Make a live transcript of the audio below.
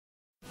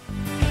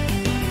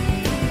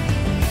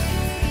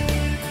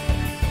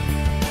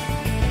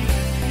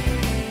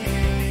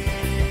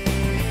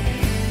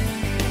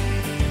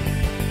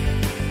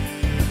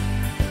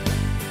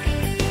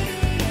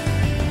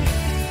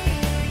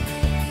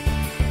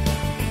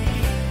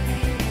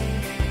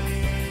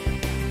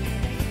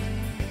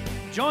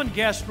John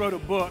Guest wrote a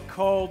book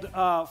called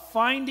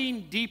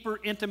Finding Deeper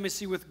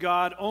Intimacy with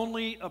God,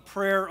 Only a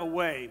Prayer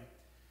Away.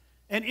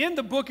 And in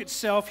the book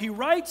itself, he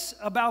writes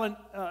about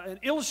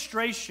an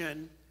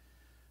illustration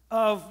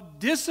of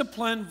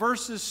discipline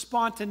versus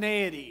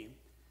spontaneity.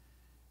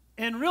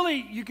 And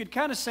really, you could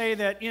kind of say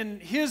that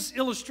in his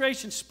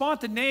illustration,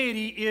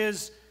 spontaneity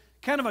is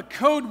kind of a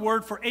code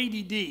word for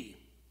ADD.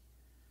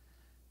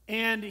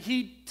 And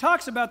he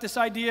talks about this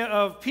idea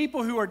of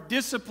people who are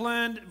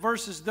disciplined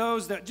versus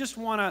those that just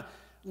want to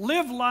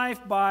live life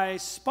by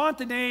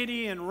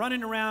spontaneity and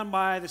running around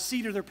by the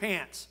seat of their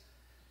pants,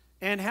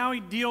 and how he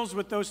deals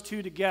with those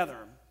two together.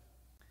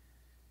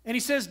 And he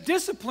says,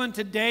 discipline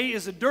today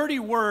is a dirty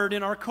word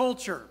in our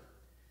culture.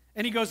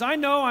 And he goes, I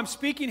know I'm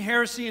speaking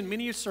heresy in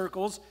many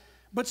circles,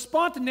 but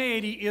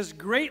spontaneity is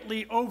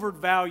greatly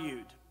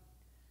overvalued.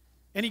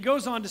 And he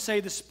goes on to say,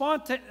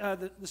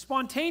 the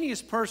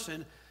spontaneous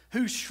person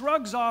who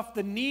shrugs off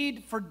the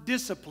need for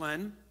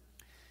discipline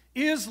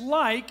is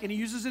like, and he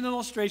uses an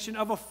illustration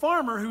of a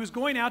farmer who is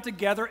going out to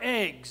gather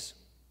eggs.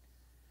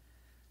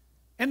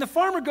 And the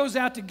farmer goes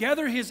out to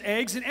gather his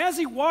eggs, and as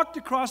he walked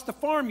across the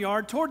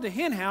farmyard toward the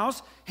hen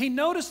house, he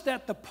noticed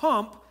that the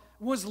pump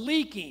was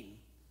leaking.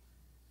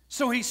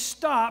 So he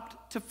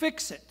stopped to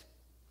fix it.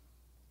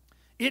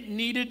 It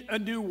needed a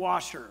new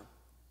washer.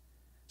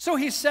 So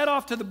he set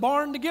off to the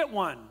barn to get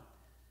one.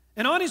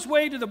 And on his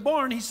way to the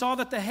barn, he saw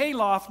that the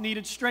hayloft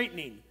needed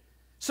straightening.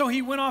 So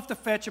he went off to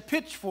fetch a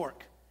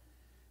pitchfork.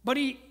 But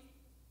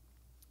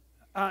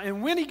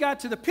when he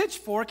got to the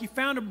pitchfork, he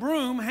found a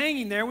broom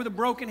hanging there with a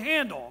broken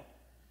handle.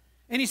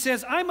 And he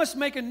says, I must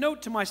make a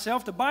note to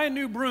myself to buy a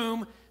new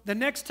broom the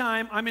next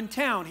time I'm in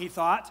town, he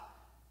thought.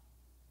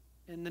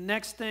 And the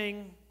next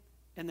thing,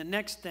 and the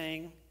next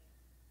thing.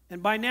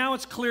 And by now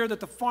it's clear that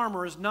the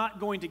farmer is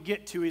not going to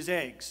get to his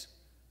eggs.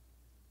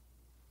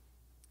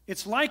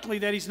 It's likely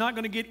that he's not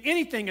going to get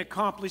anything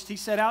accomplished he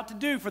set out to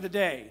do for the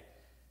day.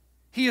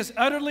 He is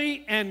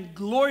utterly and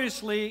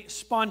gloriously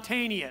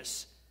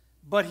spontaneous,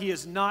 but he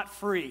is not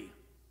free.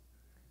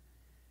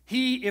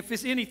 He, if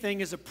it's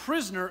anything, is a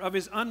prisoner of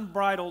his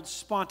unbridled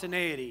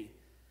spontaneity.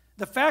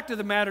 The fact of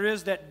the matter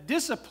is that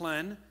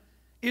discipline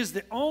is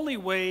the only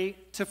way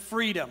to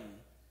freedom.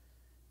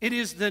 It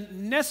is the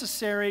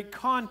necessary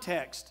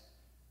context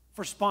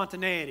for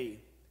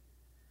spontaneity.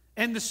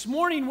 And this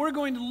morning we're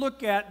going to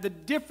look at the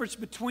difference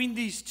between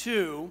these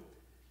two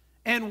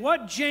and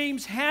what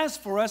James has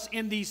for us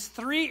in these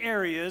three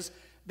areas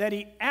that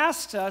he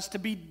asks us to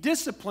be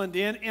disciplined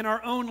in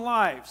our own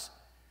lives.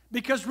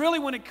 Because really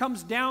when it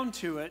comes down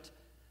to it,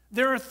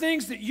 there are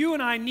things that you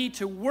and I need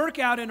to work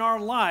out in our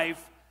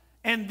life,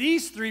 and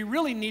these three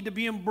really need to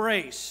be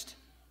embraced.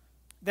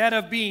 That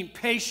of being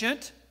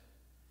patient,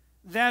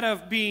 that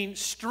of being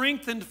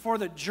strengthened for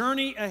the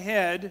journey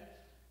ahead,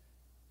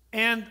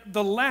 and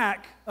the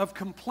lack of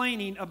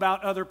complaining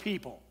about other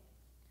people.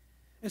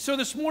 And so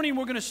this morning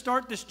we're going to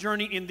start this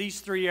journey in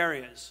these three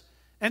areas.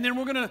 And then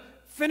we're going to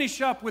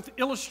finish up with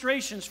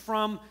illustrations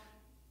from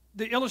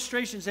the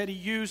illustrations that he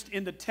used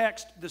in the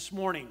text this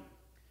morning.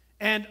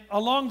 And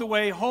along the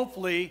way,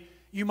 hopefully,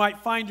 you might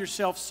find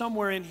yourself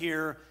somewhere in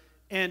here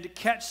and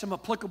catch some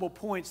applicable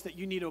points that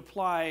you need to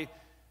apply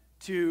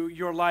to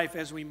your life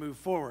as we move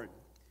forward.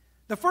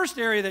 The first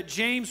area that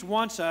James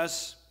wants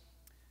us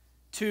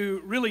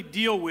to really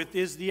deal with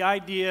is the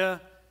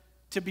idea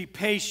to be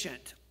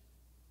patient.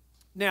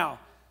 Now,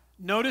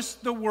 notice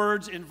the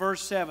words in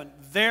verse 7.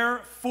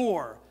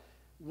 Therefore,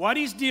 what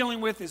he's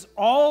dealing with is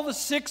all the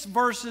 6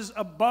 verses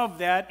above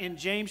that in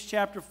James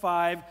chapter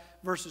 5,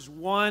 verses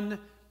 1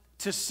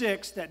 to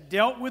 6, that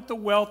dealt with the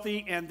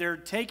wealthy and they're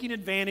taking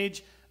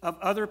advantage of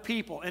other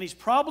people. And he's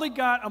probably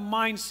got a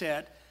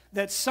mindset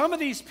that some of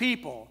these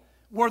people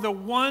were the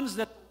ones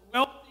that the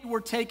wealthy were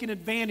taking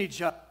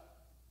advantage of.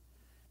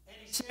 And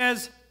he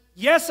says,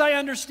 yes, I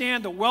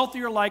understand the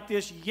wealthy are like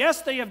this.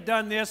 Yes, they have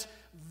done this.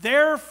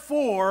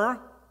 Therefore,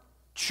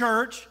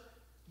 church,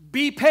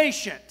 be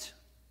patient.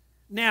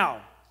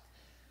 Now,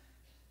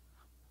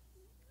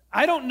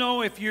 I don't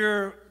know if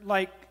you're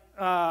like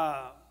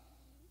other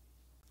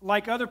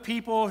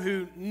people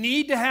who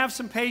need to have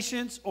some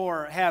patience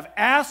or have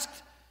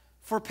asked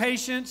for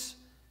patience.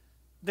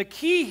 The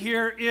key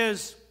here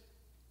is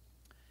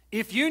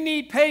if you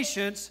need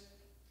patience,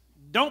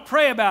 don't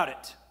pray about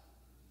it.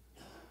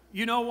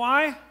 You know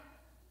why?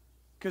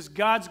 Because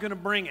God's going to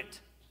bring it.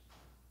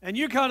 And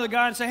you come to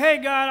God and say, hey,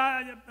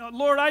 God,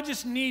 Lord, I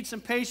just need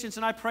some patience,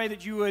 and I pray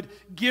that you would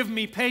give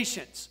me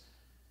patience.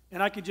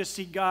 And I could just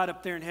see God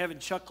up there in heaven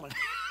chuckling.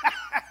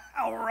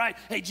 All right.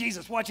 Hey,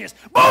 Jesus, watch this.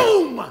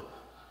 Boom!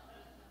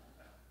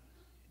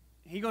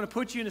 He's going to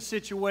put you in a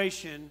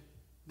situation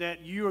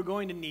that you are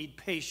going to need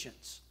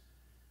patience.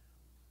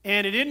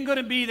 And it isn't going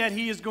to be that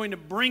he is going to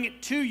bring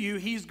it to you.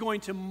 He's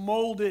going to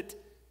mold it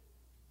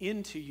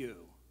into you.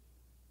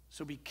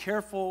 So be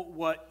careful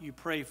what you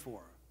pray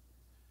for.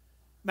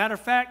 Matter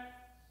of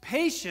fact,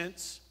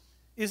 patience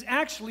is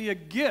actually a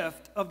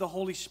gift of the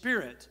Holy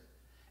Spirit.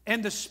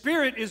 And the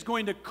Spirit is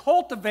going to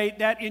cultivate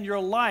that in your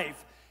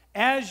life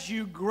as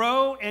you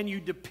grow and you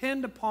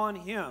depend upon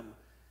Him.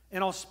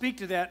 And I'll speak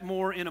to that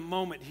more in a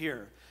moment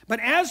here. But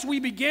as we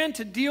begin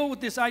to deal with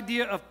this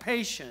idea of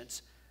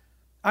patience,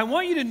 I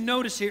want you to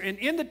notice here, and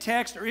in the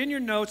text or in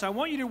your notes, I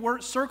want you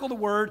to circle the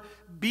word,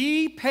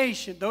 be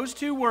patient, those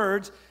two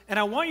words, and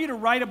I want you to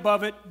write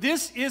above it,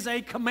 this is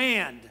a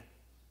command.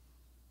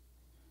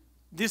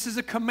 This is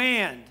a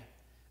command.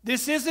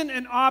 This isn't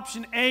an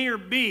option A or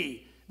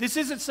B. This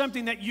isn't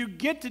something that you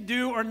get to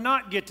do or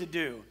not get to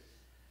do.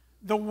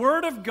 The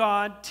Word of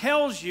God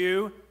tells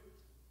you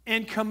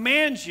and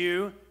commands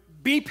you,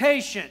 be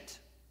patient,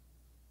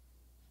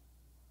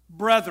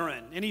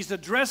 brethren. And he's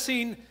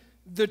addressing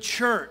the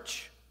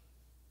church.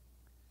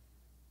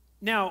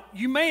 Now,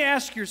 you may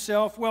ask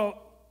yourself,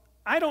 well,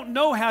 I don't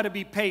know how to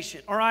be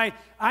patient, or I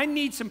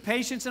need some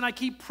patience and I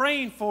keep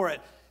praying for it,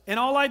 and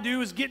all I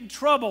do is get in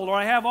trouble, or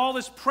I have all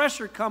this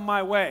pressure come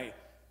my way.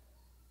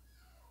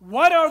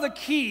 What are the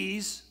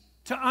keys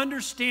to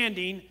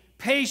understanding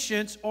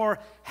patience, or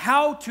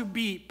how to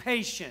be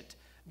patient?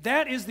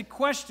 That is the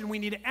question we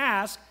need to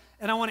ask,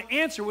 and I want to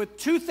answer with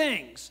two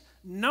things.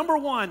 Number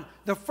one,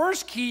 the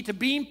first key to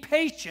being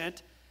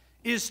patient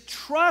is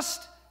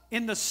trust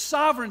in the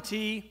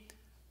sovereignty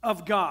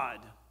of God.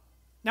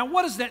 Now,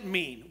 what does that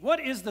mean?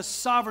 What is the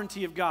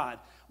sovereignty of God?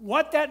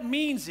 What that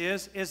means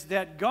is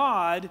that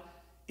God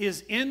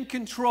is in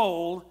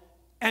control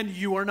and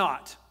you are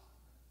not.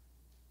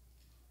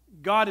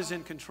 God is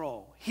in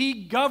control.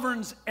 He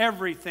governs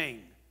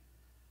everything.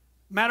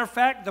 Matter of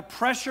fact, the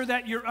pressure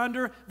that you're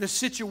under, the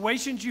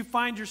situations you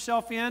find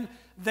yourself in,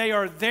 they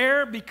are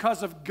there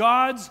because of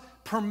God's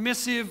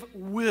permissive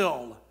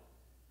will.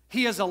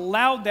 He has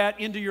allowed that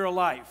into your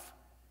life.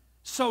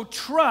 So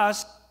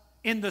trust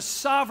in the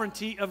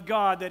sovereignty of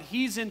God, that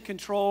He's in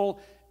control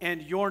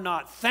and you're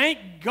not. Thank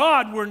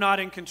God we're not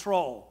in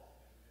control.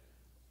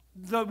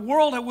 The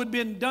world would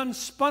have been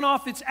spun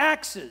off its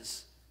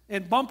axis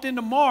and bumped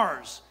into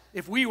Mars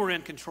if we were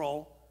in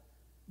control.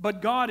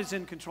 But God is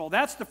in control.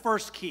 That's the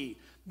first key.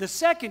 The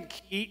second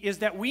key is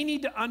that we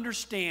need to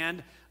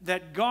understand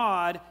that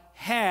God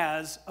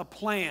has a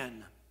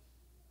plan.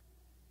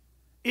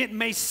 It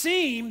may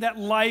seem that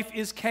life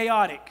is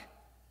chaotic.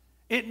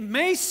 It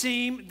may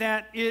seem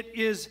that it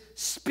is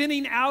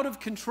spinning out of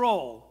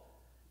control.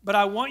 But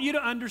I want you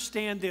to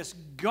understand this.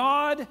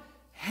 God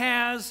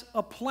has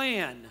a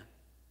plan.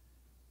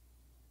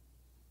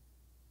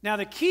 Now,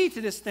 the key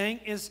to this thing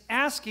is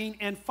asking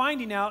and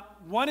finding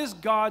out what is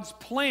God's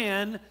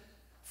plan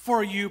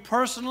for you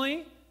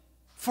personally,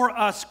 for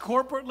us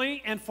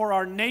corporately, and for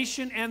our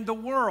nation and the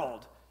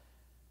world.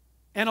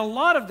 And a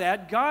lot of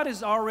that, God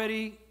has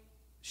already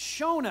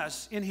shown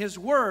us in His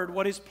Word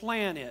what His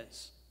plan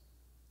is.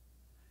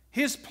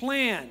 His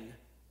plan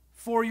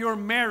for your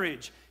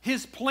marriage,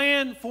 His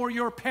plan for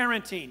your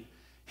parenting,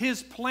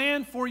 His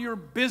plan for your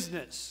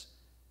business.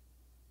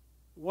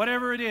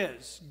 Whatever it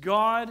is,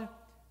 God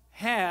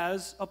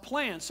has a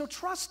plan. So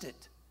trust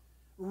it.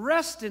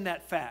 Rest in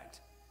that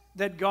fact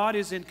that God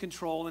is in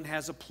control and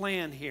has a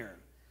plan here.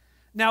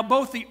 Now,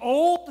 both the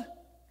Old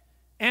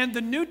and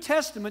the New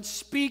Testament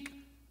speak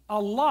a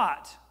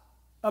lot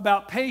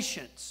about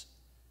patience.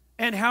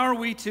 And how are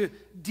we to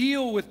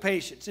deal with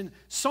patience? In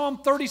Psalm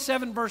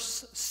 37,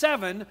 verse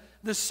 7,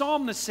 the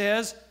psalmist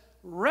says,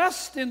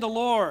 rest in the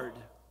Lord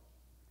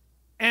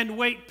and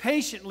wait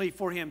patiently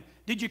for Him.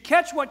 Did you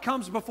catch what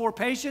comes before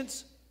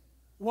patience?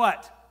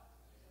 What?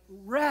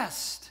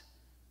 Rest.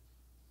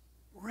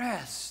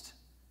 Rest.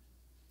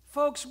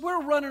 Folks,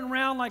 we're running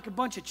around like a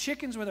bunch of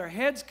chickens with our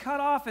heads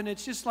cut off, and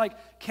it's just like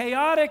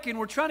chaotic, and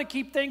we're trying to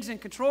keep things in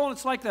control, and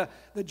it's like the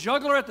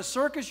juggler at the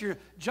circus. You're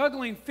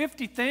juggling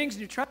 50 things, and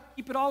you're trying to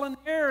keep it all in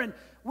the air, and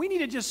we need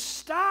to just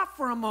stop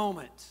for a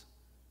moment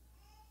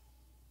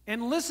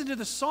and listen to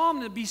the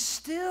psalm and be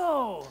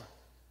still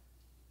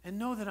and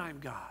know that I'm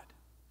God.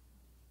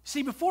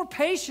 See, before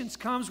patience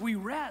comes, we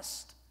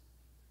rest.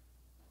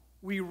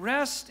 We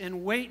rest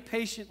and wait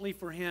patiently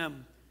for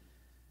Him.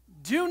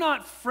 Do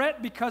not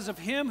fret because of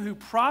him who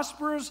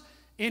prospers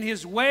in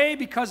his way,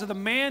 because of the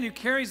man who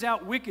carries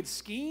out wicked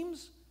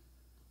schemes.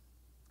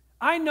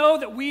 I know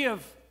that we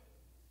have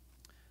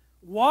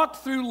walked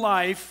through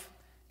life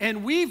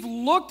and we've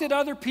looked at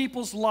other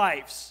people's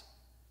lives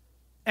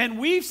and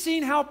we've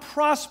seen how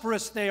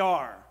prosperous they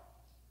are.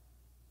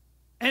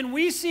 And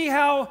we see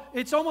how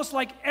it's almost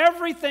like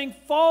everything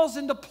falls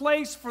into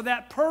place for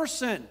that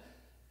person.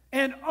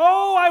 And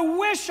oh, I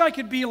wish I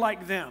could be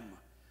like them.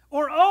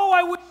 Or oh,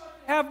 I wish I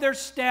could have their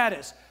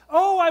status.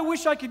 Oh, I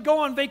wish I could go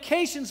on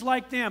vacations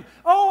like them.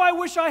 Oh, I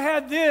wish I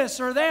had this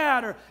or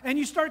that. And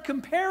you start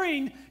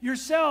comparing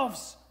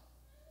yourselves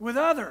with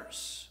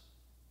others.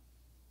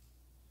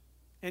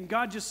 And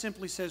God just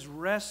simply says,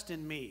 rest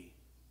in me.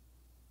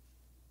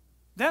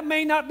 That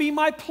may not be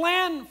my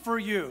plan for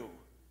you,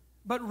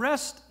 but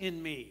rest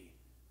in me.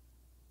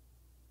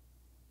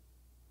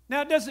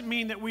 Now, it doesn't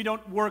mean that we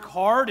don't work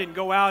hard and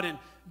go out and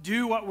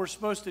do what we're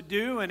supposed to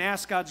do and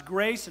ask God's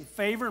grace and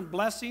favor and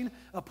blessing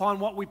upon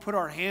what we put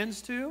our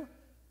hands to.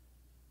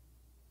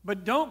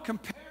 But don't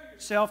compare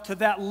yourself to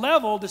that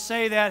level to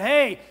say that,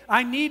 hey,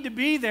 I need to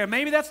be there.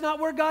 Maybe that's not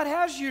where God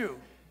has you.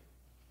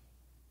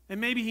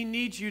 And maybe He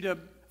needs you to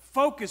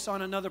focus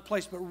on another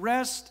place, but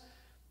rest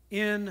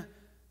in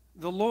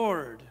the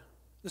Lord.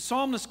 The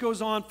psalmist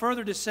goes on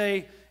further to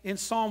say in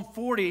Psalm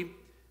 40,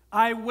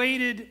 I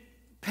waited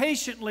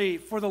patiently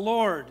for the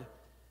Lord,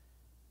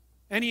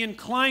 and He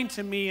inclined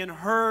to me and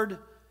heard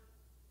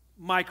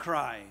my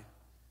cry.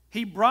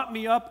 He brought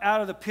me up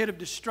out of the pit of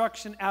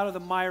destruction, out of the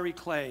miry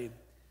clay,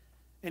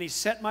 and He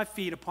set my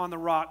feet upon the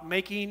rock,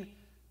 making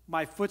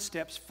my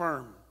footsteps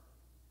firm.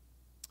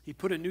 He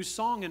put a new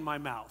song in my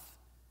mouth,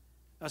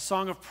 a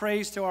song of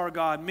praise to our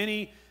God.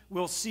 Many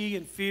will see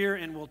and fear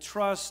and will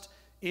trust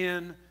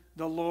in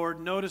the Lord.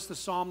 Notice the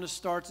psalmist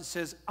starts, it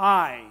says,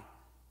 I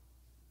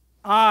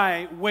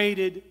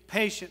waited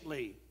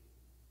patiently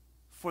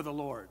for the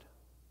Lord.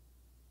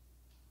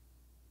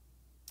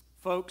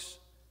 Folks,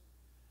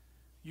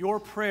 your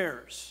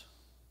prayers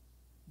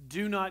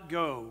do not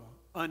go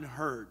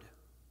unheard.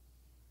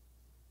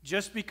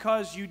 Just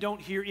because you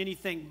don't hear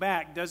anything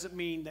back doesn't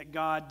mean that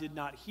God did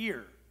not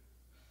hear.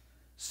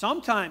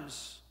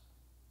 Sometimes,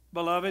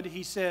 beloved,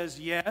 He says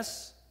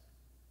yes.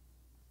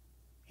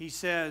 He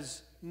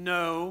says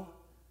no.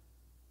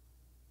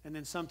 And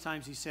then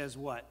sometimes He says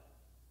what?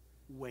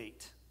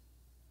 Wait.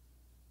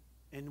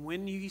 And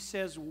when He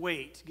says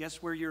wait,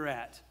 guess where you're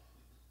at?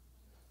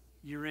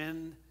 You're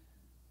in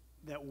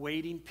that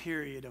waiting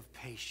period of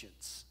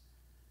patience.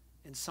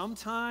 And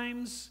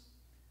sometimes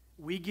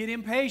we get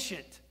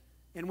impatient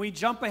and we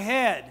jump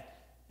ahead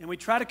and we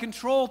try to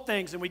control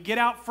things and we get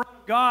out from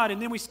God and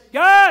then we say,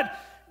 God,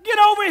 get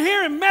over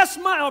here and bless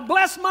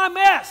my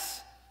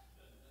mess.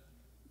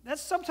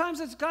 Sometimes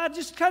it's God,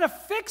 just kind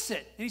of fix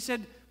it. And He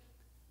said,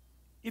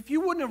 if you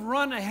wouldn't have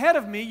run ahead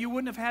of me, you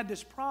wouldn't have had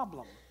this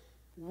problem.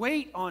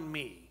 Wait on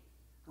me.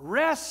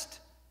 Rest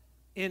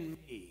in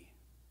me.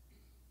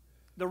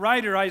 The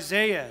writer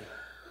Isaiah,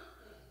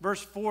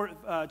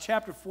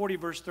 chapter 40,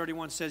 verse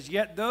 31 says,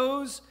 yet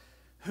those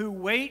who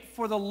wait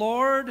for the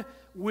Lord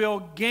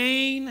will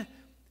gain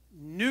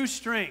new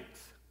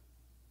strength.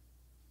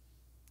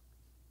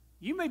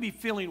 You may be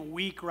feeling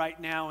weak right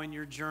now in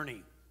your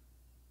journey.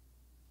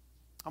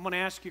 I'm going to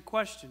ask you a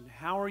question.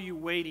 How are you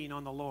waiting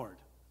on the Lord?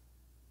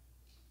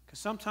 Because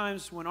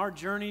sometimes when our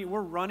journey,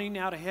 we're running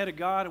out ahead of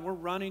God and we're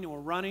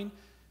running.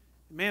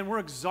 Man, we're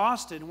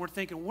exhausted and we're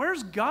thinking,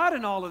 where's God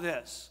in all of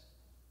this?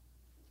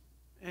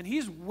 And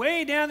He's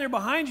way down there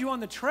behind you on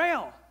the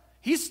trail.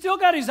 He's still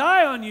got His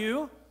eye on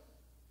you,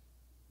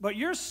 but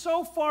you're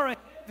so far ahead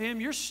of Him,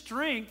 your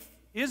strength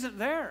isn't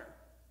there.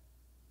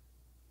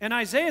 And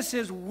Isaiah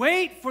says,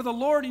 wait for the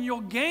Lord and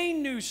you'll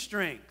gain new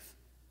strength.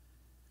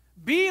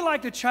 Be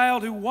like the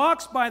child who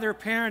walks by their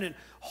parent and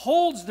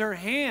holds their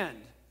hand.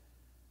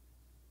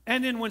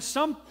 And then when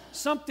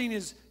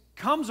something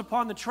comes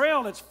upon the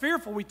trail that's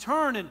fearful, we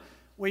turn and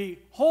we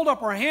hold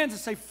up our hands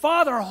and say,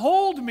 Father,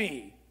 hold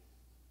me.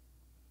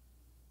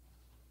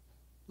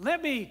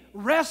 Let me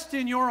rest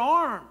in your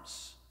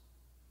arms.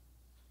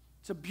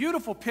 It's a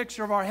beautiful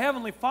picture of our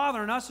Heavenly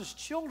Father and us as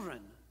children.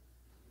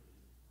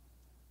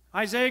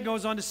 Isaiah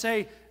goes on to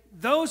say,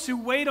 those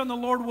who wait on the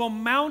Lord will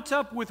mount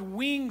up with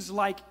wings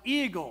like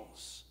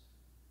eagles.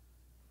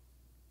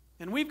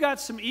 And we've got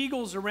some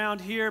eagles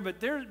around here, but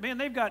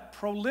they've got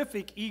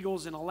prolific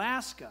eagles in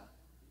Alaska.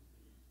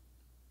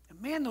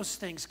 And man, those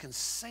things can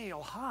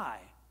sail high.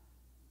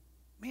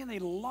 Man, they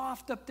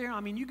loft up there.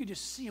 I mean, you could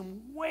just see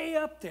them way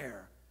up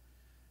there.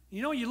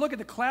 You know, you look at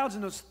the clouds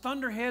and those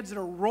thunderheads that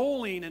are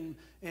rolling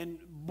and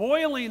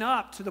boiling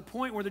up to the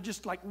point where they're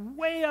just like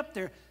way up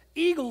there.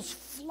 Eagles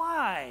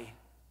fly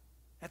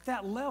at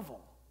that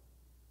level.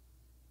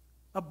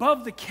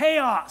 Above the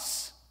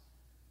chaos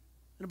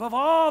and above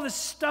all this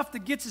stuff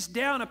that gets us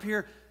down up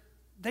here,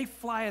 they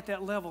fly at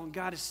that level. And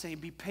God is saying,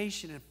 be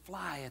patient and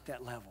fly at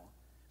that level.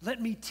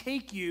 Let me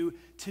take you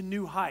to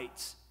new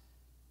heights.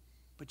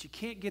 But you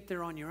can't get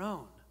there on your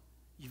own.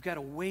 You've got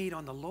to wait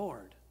on the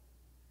Lord.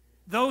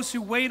 Those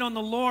who wait on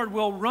the Lord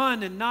will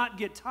run and not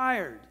get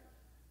tired.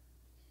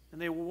 And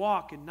they will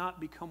walk and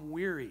not become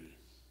weary.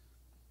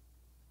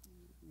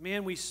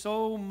 Man, we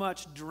so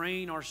much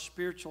drain our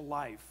spiritual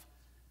life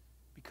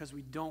because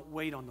we don't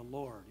wait on the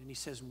Lord. And He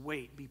says,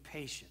 wait, be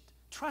patient.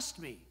 Trust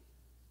me.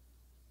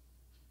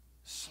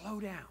 Slow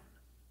down.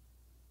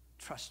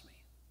 Trust me.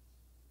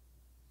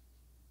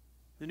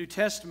 The New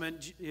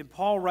Testament,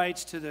 Paul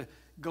writes to the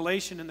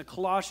Galatian and the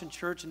Colossian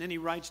church, and then he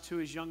writes to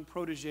his young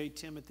protege,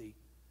 Timothy.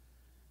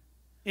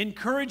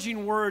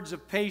 Encouraging words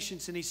of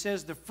patience, and he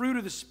says the fruit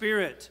of the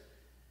Spirit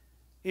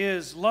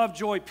is love,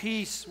 joy,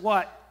 peace,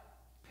 what?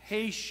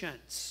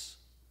 Patience,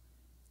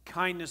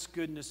 kindness,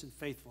 goodness, and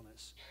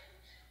faithfulness.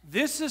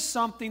 This is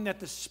something that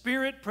the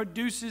Spirit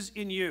produces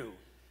in you.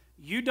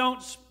 You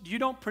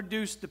don't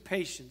produce the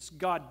patience.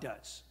 God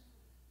does.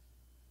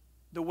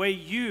 The way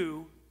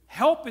you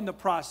help in the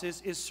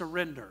process is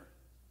surrender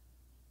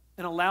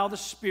and allow the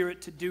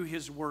Spirit to do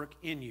His work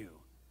in you.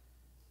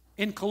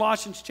 In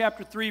Colossians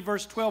chapter 3,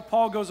 verse 12,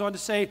 Paul goes on to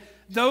say,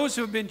 those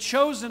who have been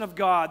chosen of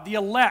God, the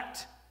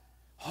elect,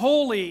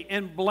 holy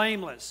and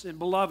blameless and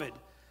beloved,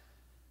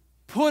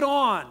 put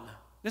on.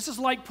 This is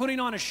like putting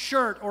on a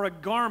shirt or a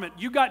garment.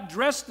 You got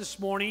dressed this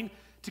morning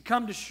to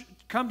come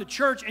come to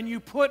church and you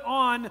put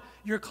on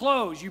your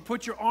clothes. You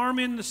put your arm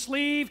in the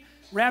sleeve,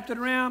 wrapped it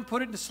around,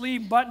 put it in the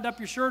sleeve, buttoned up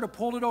your shirt or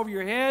pulled it over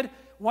your head,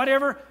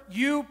 whatever.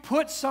 You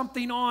put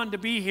something on to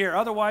be here.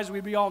 Otherwise,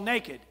 we'd be all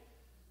naked.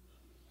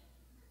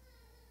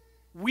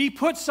 We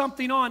put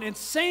something on. And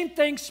same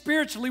thing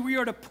spiritually, we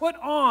are to put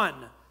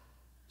on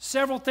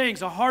several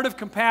things: a heart of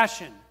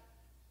compassion,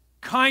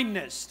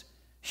 kindness,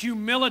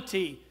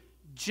 humility,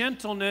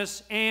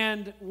 gentleness,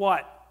 and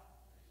what?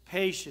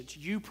 Patience.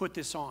 You put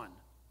this on.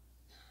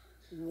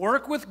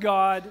 Work with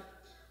God,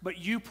 but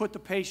you put the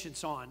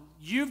patience on.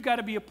 You've got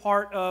to be a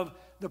part of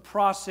the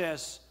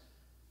process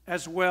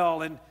as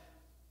well. And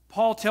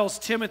Paul tells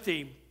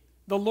Timothy,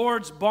 the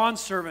Lord's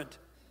bondservant,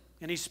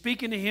 and he's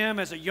speaking to him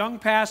as a young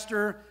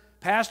pastor,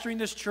 pastoring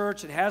this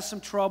church that has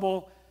some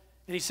trouble.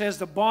 And he says,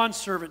 the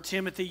bondservant,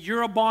 Timothy,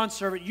 you're a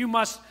bondservant. You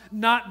must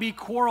not be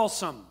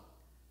quarrelsome,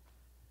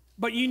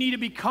 but you need to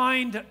be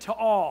kind to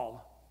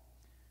all.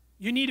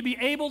 You need to be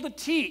able to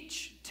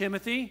teach,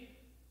 Timothy,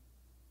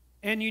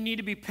 and you need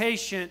to be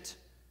patient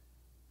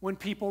when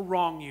people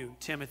wrong you,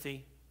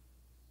 Timothy.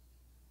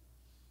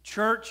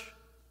 Church,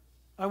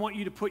 I want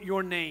you to put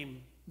your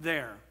name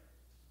there.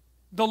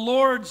 The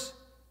Lord's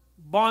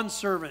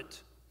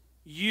bondservant,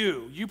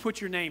 you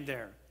put your name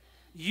there.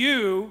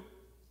 You,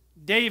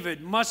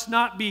 David, must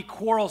not be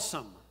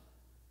quarrelsome.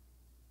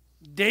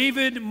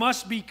 David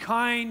must be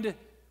kind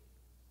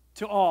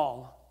to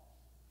all.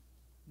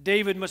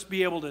 David must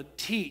be able to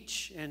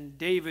teach, and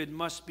David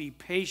must be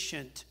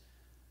patient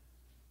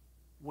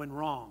when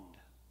wronged.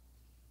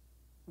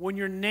 When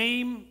your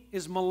name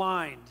is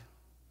maligned,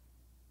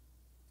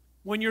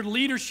 when your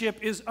leadership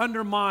is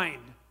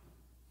undermined,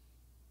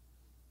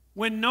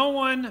 when no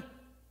one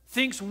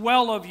thinks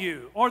well of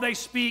you or they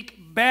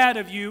speak bad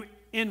of you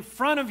in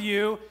front of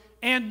you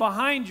and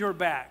behind your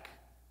back,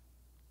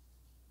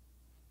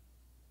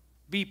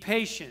 be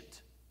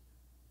patient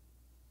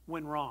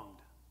when wronged.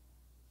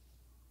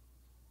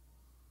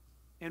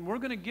 And we're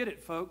going to get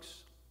it,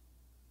 folks.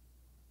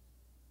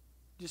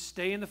 Just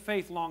stay in the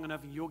faith long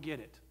enough and you'll get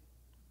it.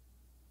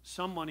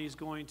 Someone is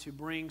going to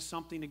bring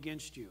something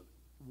against you,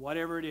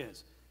 whatever it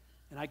is.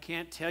 And I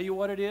can't tell you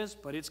what it is,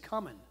 but it's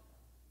coming.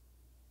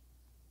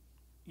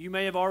 You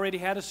may have already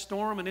had a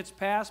storm and it's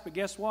passed, but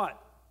guess what?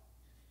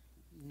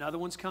 Another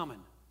one's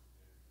coming.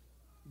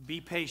 Be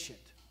patient.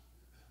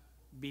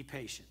 Be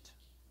patient.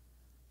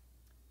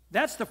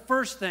 That's the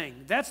first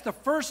thing. That's the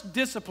first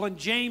discipline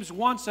James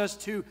wants us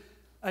to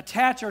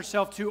attach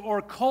ourselves to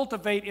or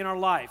cultivate in our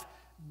life.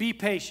 Be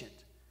patient.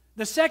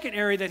 The second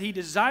area that he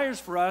desires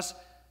for us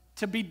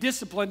to be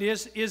disciplined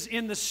is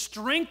in the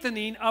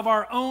strengthening of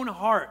our own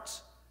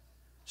hearts.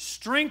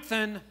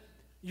 Strengthen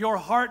your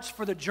hearts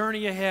for the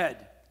journey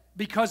ahead,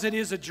 because it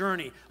is a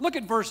journey. Look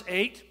at verse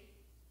 8.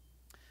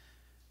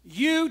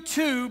 You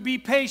too be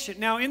patient.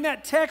 Now, in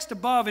that text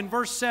above in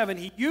verse 7,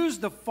 he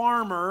used the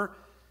farmer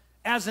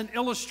as an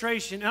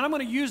illustration, and I'm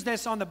going to use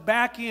this on the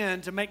back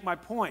end to make my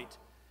point.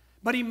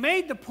 But he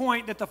made the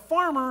point that the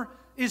farmer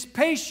is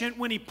patient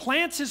when he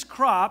plants his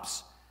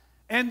crops,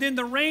 and then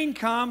the rain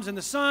comes and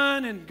the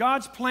sun and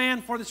God's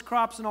plan for his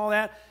crops and all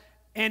that,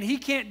 and he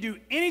can't do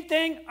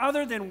anything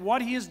other than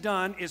what he has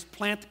done is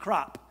plant the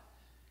crop.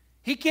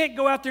 He can't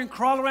go out there and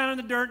crawl around in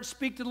the dirt and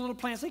speak to the little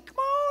plant and say, come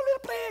on, little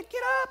plant,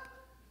 get up.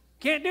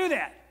 Can't do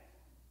that.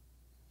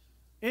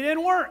 It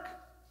didn't work.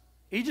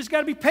 He just got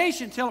to be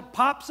patient until it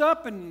pops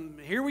up, and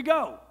here we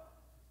go.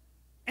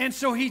 And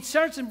so he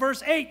starts in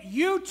verse 8,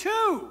 you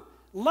too,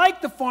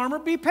 like the farmer,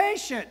 be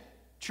patient,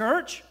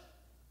 church.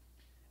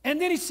 And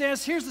then he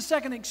says, here's the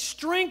second thing,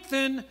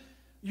 strengthen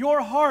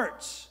your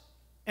hearts.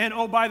 And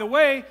oh, by the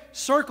way,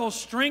 circle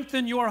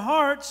strengthen your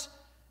hearts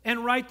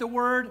and write the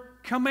word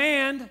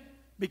command,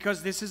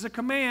 because this is a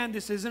command,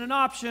 this isn't an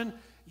option.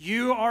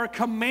 You are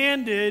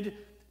commanded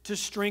to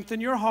strengthen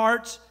your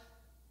hearts.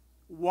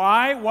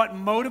 Why? What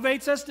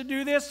motivates us to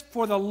do this?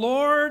 For the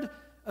Lord,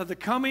 the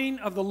coming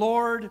of the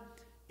Lord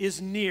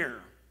is near.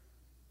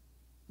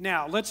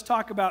 Now, let's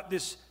talk about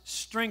this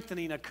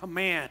strengthening, a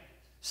command.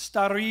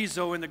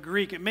 Starizo in the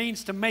Greek. It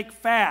means to make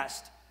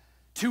fast,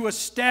 to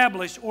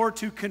establish, or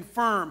to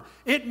confirm.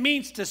 It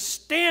means to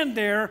stand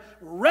there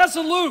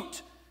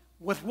resolute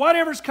with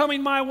whatever's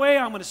coming my way.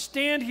 I'm going to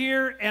stand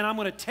here and I'm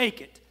going to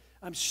take it.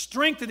 I'm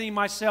strengthening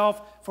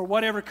myself for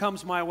whatever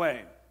comes my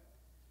way.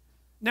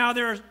 Now,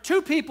 there are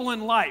two people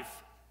in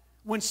life.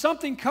 When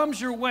something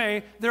comes your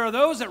way, there are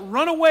those that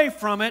run away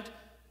from it,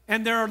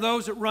 and there are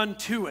those that run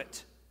to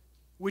it.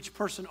 Which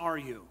person are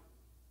you?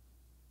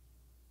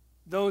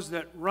 Those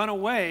that run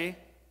away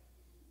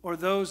or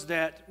those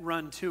that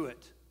run to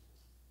it?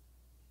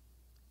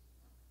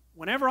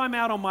 Whenever I'm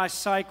out on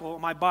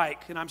my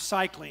bike, and I'm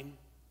cycling,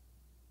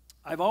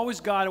 I've always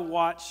got to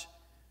watch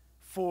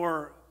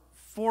for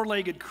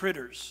four-legged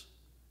critters.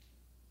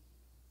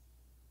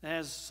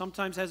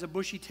 Sometimes has a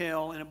bushy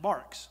tail and it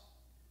barks.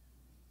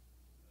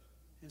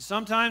 And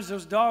sometimes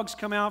those dogs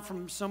come out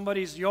from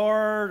somebody's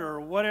yard or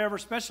whatever,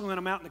 especially when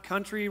I'm out in the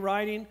country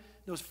riding.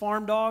 Those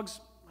farm dogs,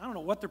 I don't know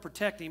what they're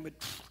protecting, but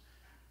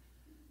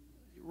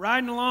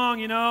riding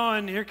along,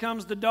 and here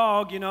comes the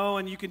dog,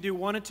 and you can do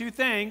one of two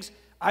things.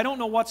 I don't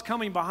know what's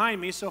coming behind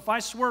me, so if I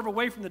swerve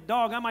away from the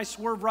dog, I might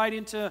swerve right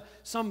into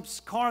some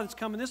car that's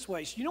coming this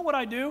way. So you know what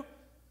I do?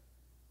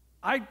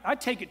 I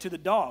take it to the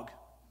dog.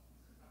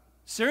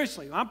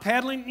 Seriously, I'm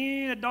paddling,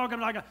 the dog,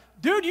 I'm like,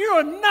 dude, you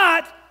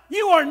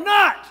are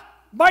not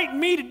biting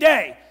me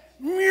today.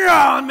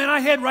 And man,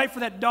 I head right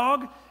for that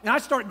dog, and I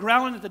start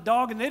growling at the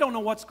dog, and they don't know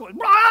what's going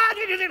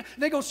on.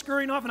 They go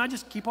scurrying off, and I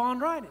just keep on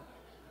riding.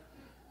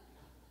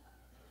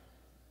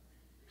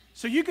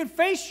 So you can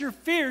face your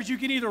fears. You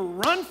can either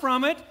run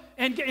from it,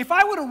 and if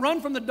I would have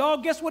run from the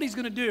dog, guess what he's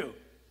going to do?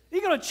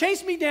 He's going to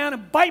chase me down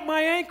and bite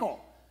my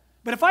ankle.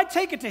 But if I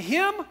take it to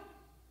him,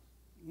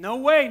 no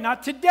way,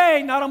 not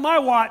today, not on my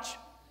watch.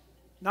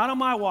 Not on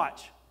my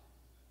watch.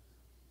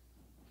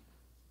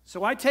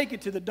 So I take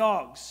it to the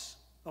dogs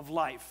of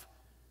life.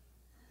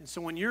 And so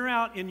when you're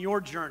out in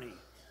your journey,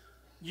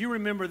 you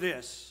remember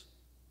this.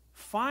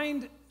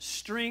 Find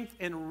strength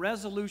and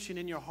resolution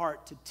in your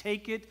heart to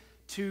take it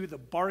to the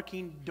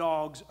barking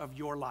dogs of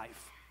your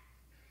life.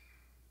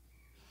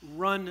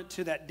 Run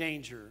to that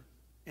danger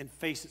and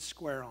face it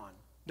square on.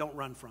 Don't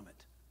run from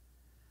it.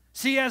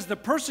 See, as the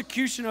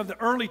persecution of the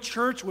early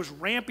church was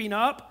ramping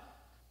up,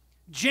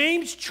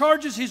 James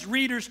charges his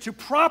readers to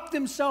prop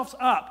themselves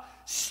up,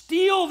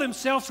 steel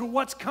themselves for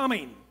what's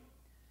coming.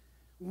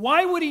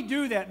 Why would he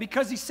do that?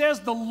 Because he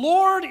says the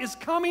Lord is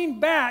coming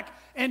back,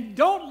 and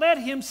don't let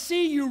him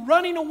see you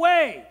running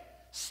away.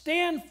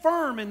 Stand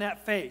firm in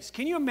that face.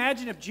 Can you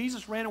imagine if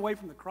Jesus ran away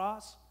from the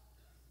cross?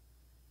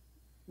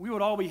 We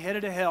would all be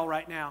headed to hell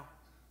right now.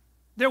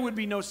 There would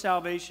be no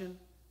salvation.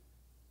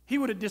 He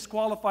would have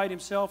disqualified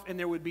himself, and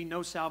there would be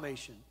no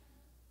salvation.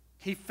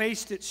 He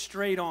faced it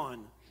straight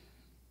on.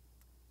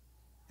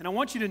 And I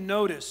want you to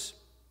notice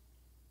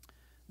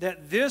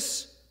that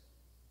this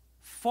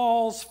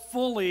falls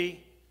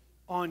fully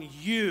on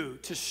you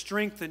to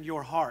strengthen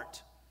your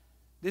heart.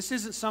 This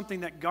isn't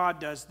something that God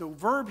does. The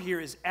verb here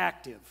is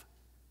active.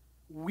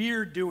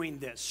 We're doing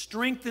this,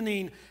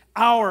 strengthening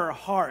our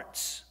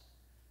hearts.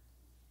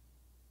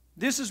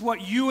 This is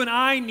what you and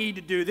I need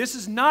to do. This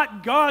is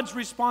not God's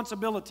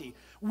responsibility.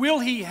 Will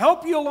He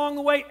help you along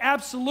the way?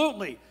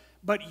 Absolutely.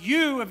 But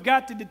you have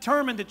got to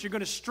determine that you're going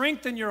to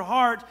strengthen your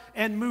heart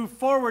and move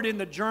forward in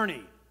the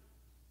journey.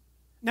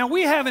 Now,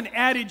 we have an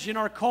adage in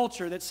our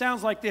culture that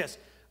sounds like this: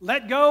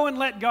 let go and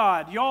let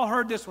God. You all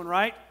heard this one,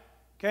 right?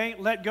 Okay,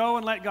 let go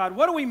and let God.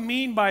 What do we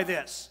mean by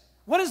this?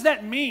 What does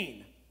that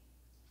mean?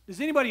 Does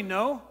anybody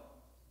know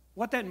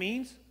what that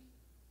means?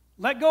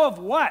 Let go of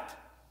what?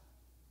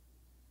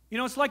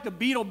 It's like the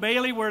Beetle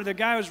Bailey where the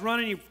guy was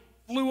running, he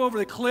flew over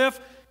the cliff,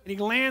 and he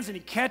lands and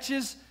he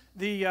catches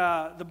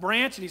the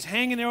branch, and he's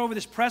hanging there over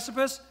this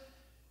precipice.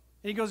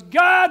 And he goes,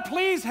 God,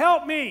 please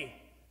help me.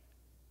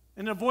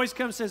 And a voice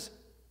comes and says,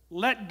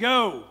 let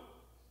go.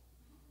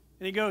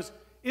 And he goes,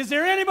 is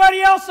there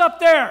anybody else up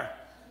there?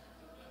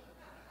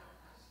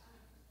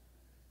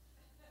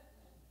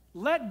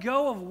 Let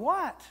go of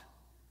what?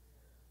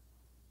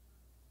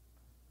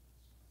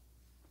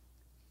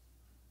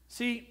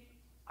 See,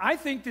 I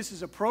think this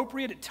is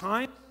appropriate at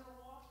times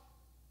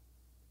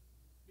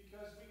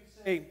because we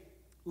can say,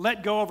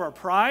 let go of our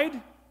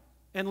pride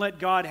and let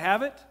God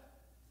have it.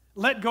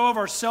 Let go of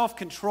our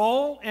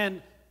self-control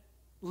and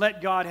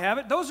let God have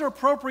it. Those are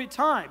appropriate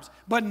times,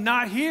 but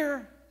not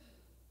here.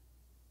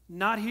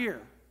 Not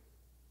here.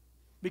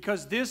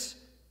 Because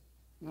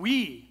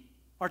we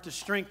are to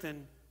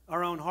strengthen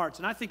our own hearts.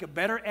 And I think a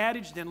better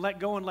adage than let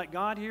go and let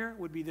God here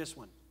would be this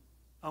one.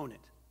 Own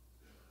it.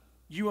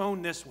 You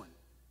own this one.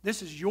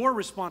 This is your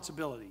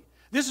responsibility.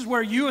 This is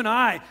where you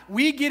and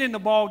we get in the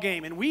ball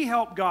game and we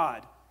help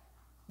God.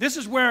 This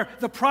is where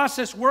the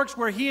process works,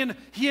 where He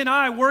and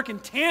I work in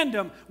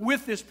tandem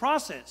with this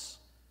process.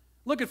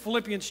 Look at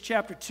Philippians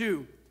chapter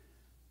 2.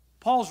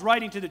 Paul's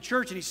writing to the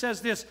church and he says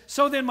this: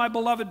 so then, my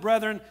beloved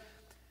brethren,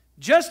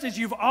 just as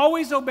you've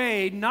always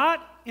obeyed,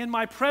 not in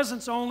my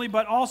presence only,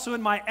 but also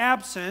in my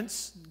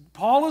absence.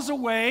 Paul is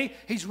away.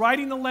 He's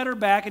writing the letter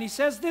back, and he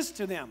says this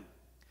to them: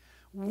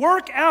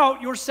 work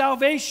out your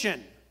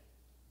salvation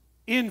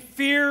in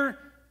fear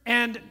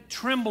and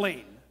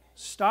trembling.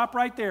 Stop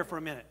right there for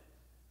a minute.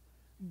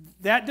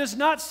 That does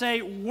not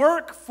say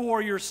work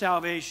for your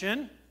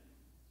salvation.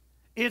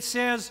 It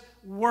says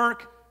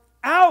work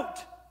out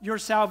your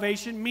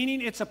salvation,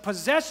 meaning it's a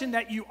possession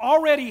that you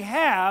already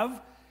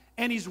have,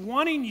 and He's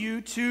wanting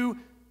you to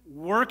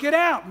work it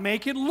out.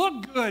 Make it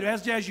look good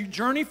as you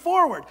journey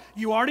forward.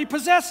 You already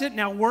possess it,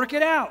 now work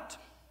it out.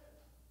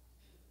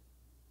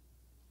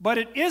 But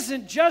it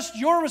isn't just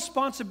your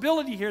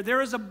responsibility here.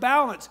 There is a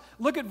balance.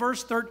 Look at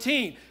verse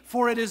 13.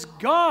 For it is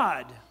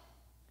God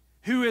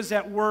who is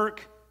at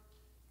work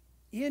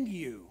in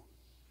you,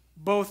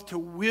 both to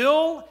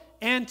will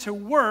and to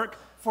work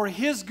for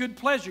His good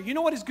pleasure. You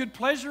know what His good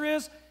pleasure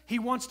is? He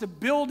wants to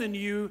build in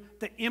you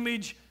the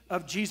image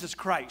of Jesus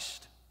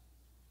Christ.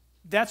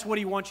 That's what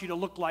He wants you to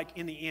look like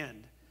in the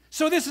end.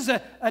 So this is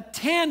a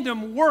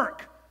tandem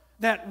work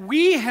that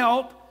we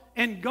help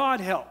and God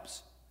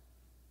helps.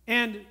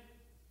 And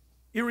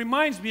It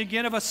reminds me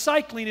again of a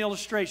cycling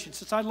illustration.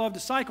 Since I love to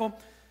cycle,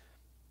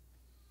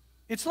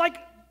 it's like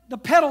the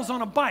pedals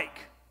on a bike.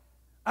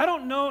 I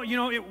don't know,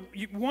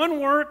 one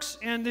works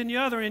and then the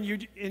other, and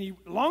as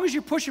long as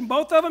you're pushing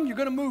both of them, you're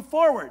going to move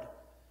forward.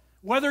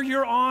 Whether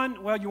you're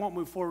on, well, you won't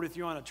move forward if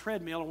you're on a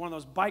treadmill or one of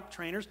those bike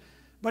trainers,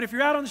 but if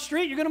you're out on the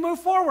street, you're going to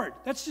move forward.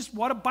 That's just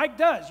what a bike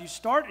does. You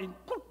start and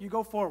you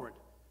go forward.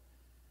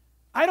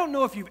 I don't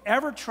know if you've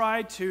ever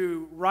tried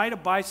to ride a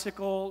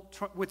bicycle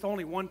with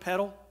only one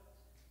pedal.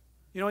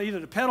 Either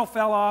the pedal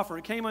fell off or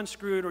it came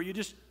unscrewed, or you're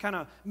just kind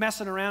of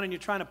messing around and you're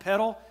trying to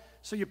pedal.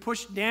 So you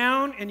push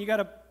down and you got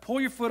to pull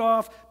your foot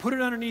off, put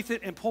it underneath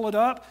it, and pull it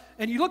up.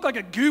 And you look like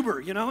a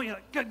goober, You're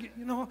like,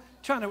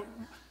 trying to.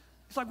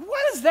 It's like,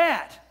 what is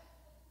that?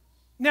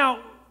 Now,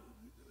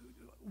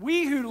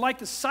 we who like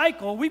to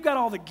cycle, we've got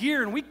all the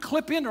gear and we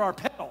clip into our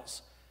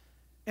pedals.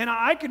 And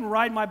I can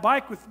ride my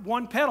bike with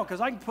one pedal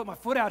because I can put my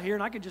foot out here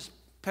and I can just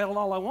pedal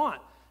all I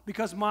want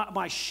because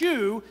my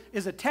shoe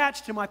is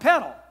attached to my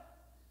pedal.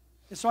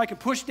 And so I can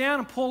push down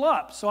and pull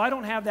up. So I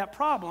don't have that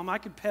problem. I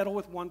can pedal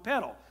with one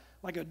pedal.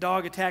 Like a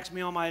dog attacks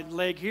me on my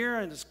leg here,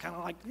 and it's kind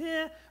of like,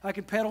 I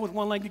can pedal with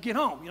one leg to get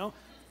home,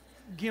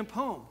 gimp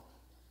home.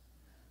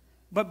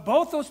 But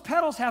both those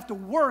pedals have to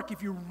work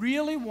if you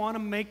really want to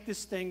make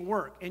this thing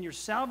work. And your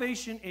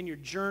salvation and your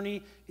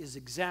journey is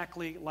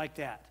exactly like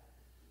that.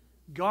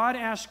 God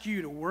asks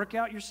you to work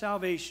out your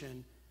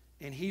salvation,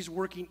 and He's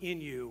working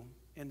in you,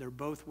 and they're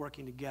both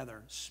working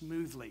together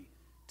smoothly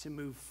to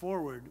move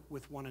forward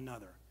with one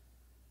another.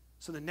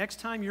 So the next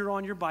time you're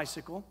on your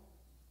bicycle,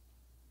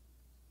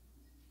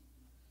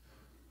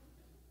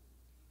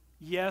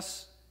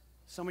 yes,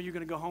 some of you are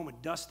going to go home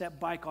and dust that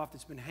bike off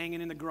that's been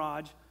hanging in the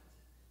garage,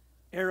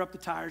 air up the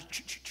tires.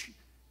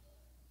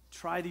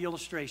 Try the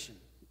illustration.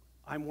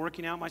 I'm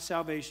working out my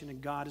salvation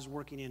and God is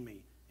working in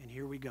me. And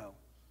here we go.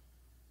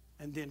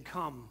 And then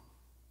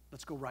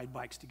let's go ride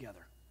bikes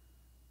together.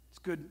 It's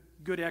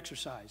good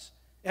exercise.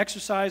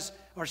 Exercise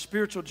our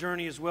spiritual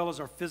journey as well as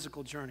our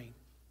physical journey.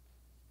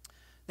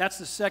 That's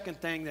the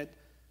second thing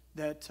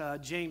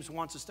that James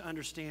wants us to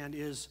understand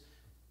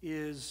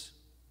is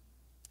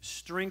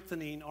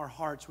strengthening our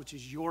hearts, which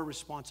is your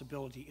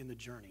responsibility in the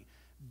journey.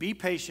 Be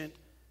patient,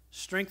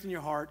 strengthen your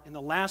heart, and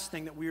the last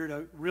thing that we are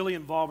to really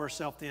involve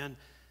ourselves in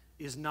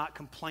is not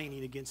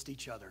complaining against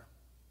each other.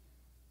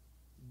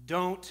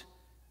 Don't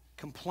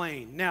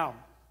complain. Now,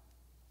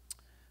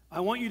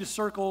 I want you to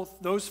circle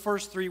those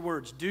first three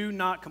words. Do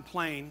not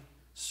complain.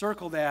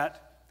 Circle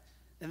that.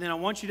 And then I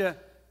want you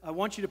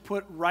to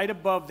put right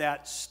above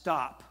that,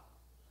 stop.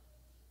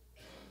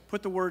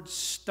 Put the word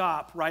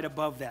stop right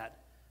above that.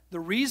 The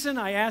reason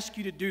I ask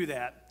you to do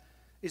that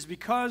is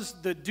because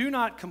the do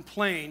not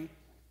complain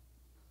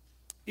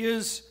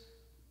is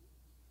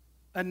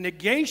a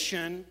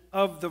negation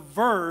of the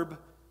verb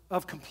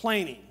of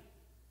complaining.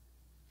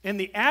 And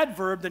the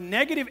adverb, the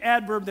negative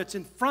adverb that's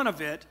in front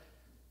of it,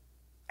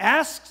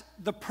 asks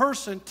the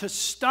person to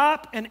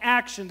stop an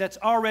action that's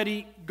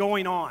already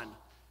going on.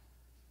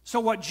 So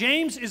what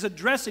James is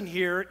addressing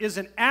here is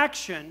an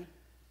action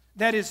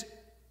that is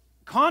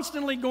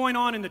constantly going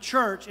on in the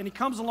church, and he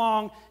comes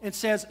along and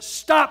says,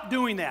 stop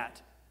doing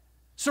that.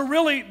 So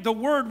really, the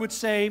word would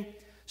say,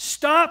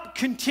 stop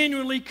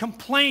continually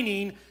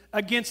complaining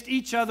against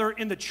each other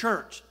in the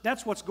church.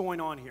 That's what's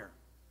going on here.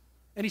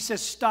 And he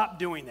says, stop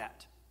doing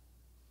that.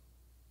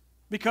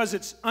 Because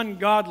it's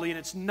ungodly and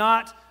it's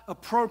not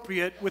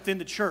appropriate within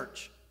the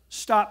church.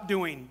 Stop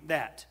doing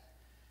that.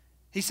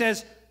 He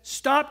says,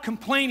 stop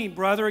complaining,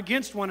 brother,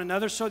 against one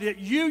another, so that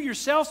you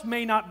yourselves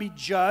may not be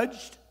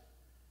judged,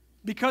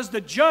 because the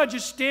judge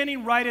is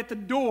standing right at the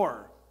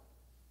door,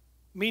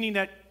 meaning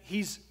that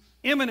he's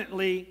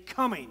imminently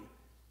coming.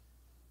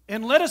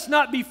 And let us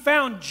not be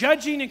found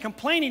judging and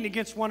complaining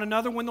against one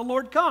another when the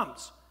Lord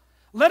comes.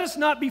 Let us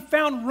not be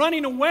found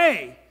running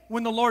away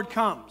when the Lord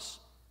comes,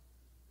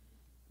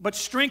 but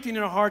strengthening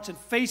our hearts and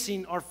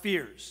facing our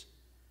fears.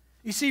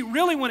 You see,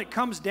 really when it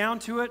comes down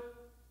to it,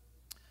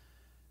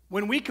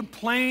 when we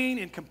complain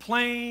and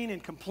complain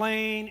and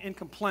complain and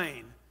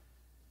complain,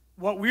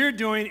 what we're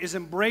doing is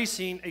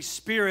embracing a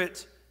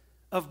spirit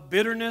of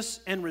bitterness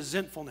and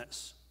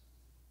resentfulness.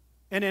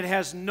 And it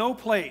has no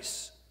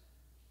place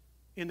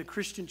in the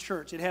Christian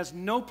church. It has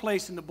no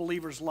place in the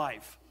believer's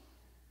life.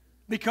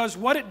 Because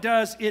what it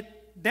does,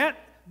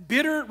 that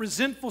bitter,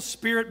 resentful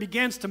spirit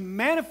begins to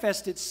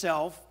manifest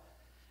itself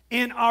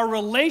in our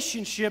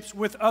relationships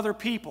with other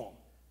people.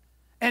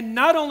 And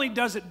not only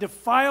does it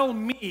defile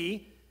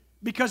me,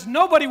 because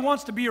nobody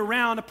wants to be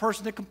around a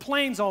person that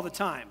complains all the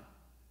time.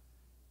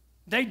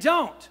 They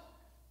don't.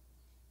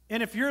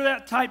 And if you're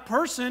that type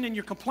person and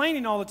you're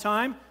complaining all the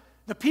time,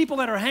 the people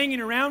that are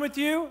hanging around with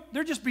you,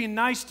 they're just being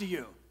nice to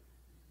you.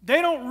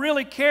 They don't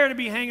really care to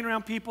be hanging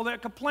around people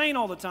that complain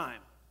all the time.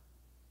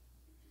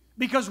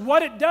 Because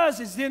what it does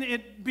is then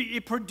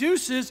it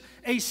produces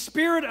a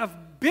spirit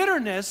of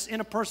bitterness in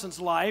a person's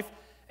life,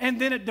 and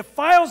then it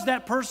defiles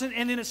that person,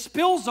 and then it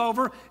spills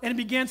over and it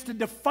begins to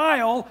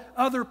defile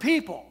other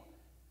people.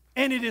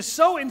 And it is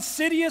so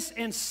insidious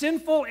and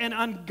sinful and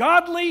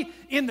ungodly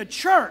in the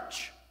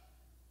church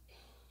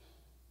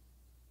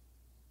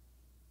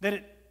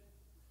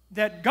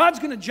that God's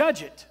going to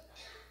judge it.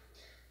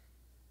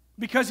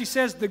 Because he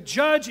says the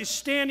judge is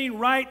standing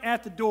right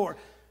at the door.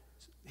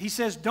 He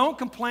says, don't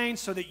complain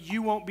so that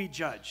you won't be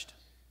judged.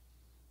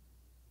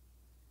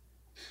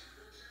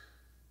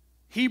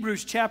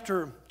 Hebrews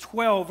chapter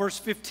 12, verse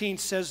 15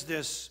 says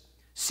this,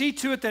 see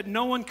to it that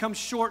no one comes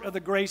short of the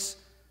grace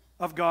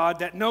of God,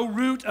 that no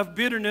root of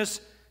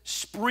bitterness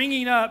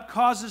springing up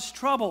causes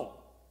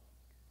trouble,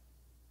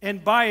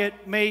 and by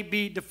it may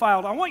be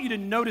defiled. I want you to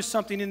notice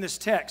something in this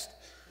text.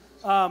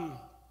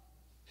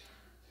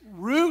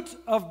 Root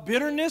of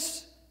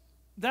bitterness,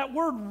 that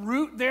word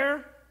root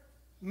there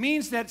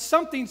means that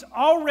something's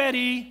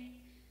already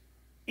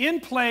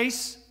in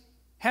place,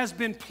 has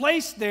been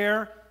placed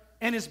there,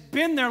 and has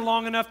been there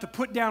long enough to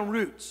put down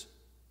roots.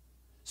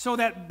 So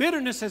that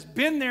bitterness has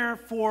been there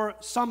for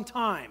some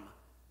time.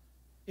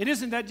 It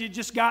isn't that you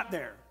just got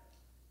there,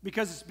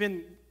 because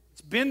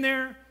it's been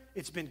there,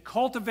 it's been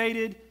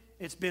cultivated,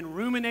 it's been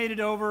ruminated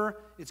over,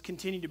 it's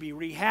continued to be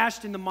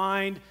rehashed in the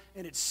mind,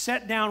 and it's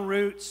set down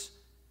roots,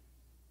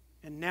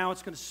 and now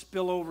it's going to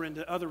spill over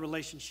into other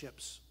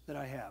relationships that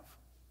I have.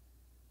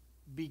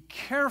 Be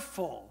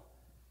careful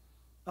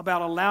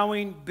about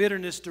allowing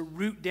bitterness to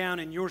root down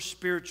in your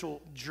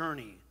spiritual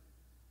journey.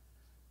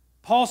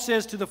 Paul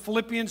says to the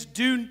Philippians,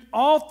 do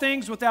all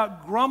things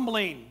without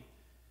grumbling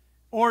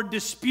or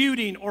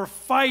disputing or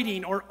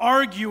fighting or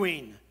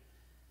arguing,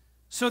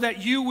 so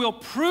that you will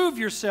prove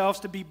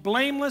yourselves to be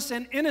blameless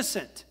and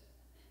innocent,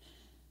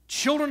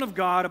 children of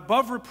God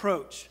above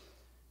reproach,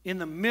 in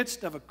the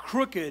midst of a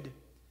crooked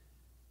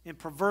and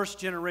perverse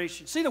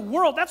generation. See, the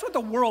world, that's what the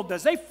world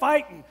does. They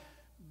fight and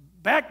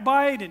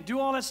backbite and do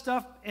all that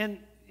stuff, and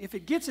if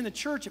it gets in the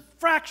church, it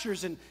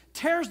fractures and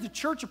tears the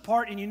church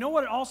apart. And you know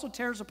what it also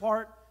tears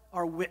apart?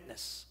 Our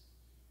witness,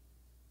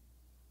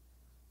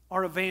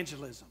 our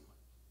evangelism.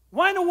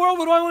 Why in the world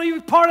would I want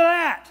to be part of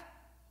that?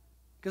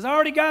 Because I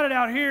already got it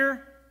out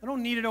here. I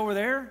don't need it over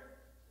there.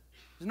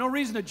 There's no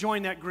reason to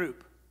join that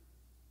group.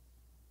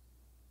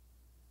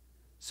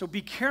 So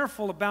be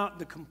careful about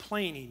the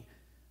complaining.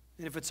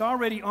 And if it's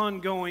already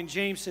ongoing,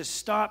 James says,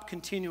 stop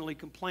continually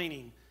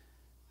complaining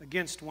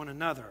against one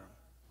another.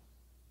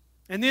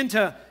 And then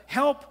to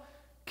help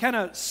kind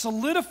of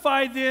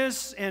solidify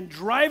this and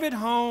drive it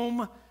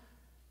home,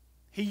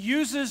 he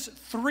uses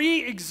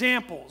 3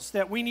 examples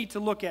that we need to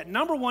look at.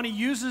 Number 1, he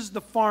uses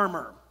the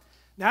farmer.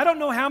 Now, I don't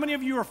know how many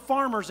of you are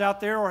farmers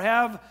out there or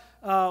have,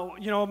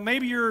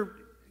 maybe you're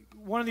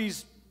one of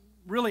these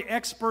really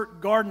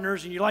expert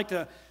gardeners and you like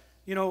to,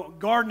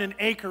 garden an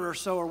acre or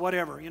so or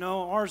whatever.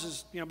 Ours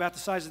is, about the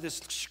size of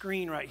this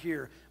screen right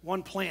here.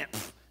 One plant.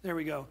 There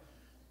we go.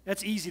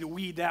 That's easy to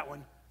weed, that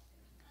one.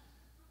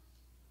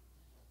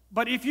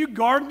 But if you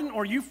garden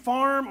or you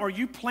farm or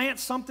you plant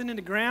something in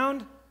the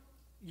ground,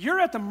 you're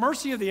at the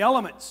mercy of the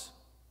elements.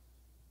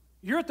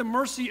 You're at the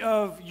mercy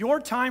of your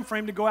time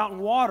frame to go out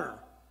and water.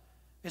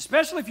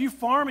 Especially if you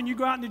farm and you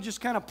go out and you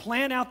just kind of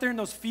plant out there in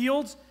those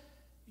fields.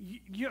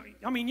 You're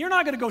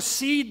not going to go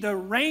seed the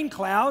rain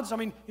clouds.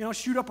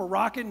 Shoot up a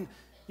rocket and,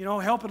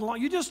 help it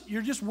along. You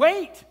just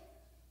wait.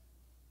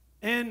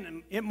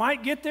 And it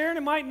might get there and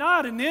it might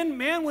not. And then,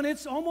 man, when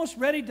it's almost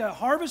ready to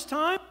harvest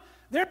time,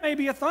 there may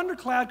be a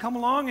thundercloud come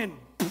along and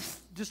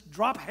just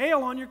drop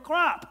hail on your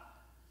crop.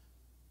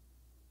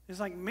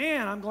 It's like,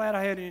 man, I'm glad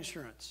I had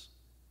insurance.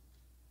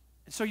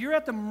 And so you're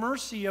at the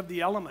mercy of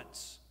the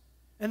elements.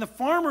 And the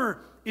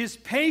farmer is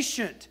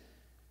patient.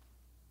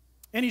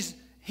 And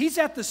he's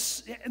at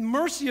the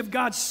mercy of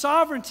God's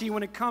sovereignty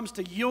when it comes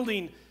to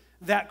yielding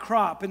that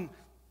crop. And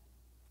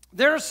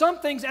there are some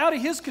things out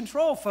of his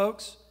control,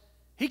 folks.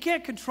 He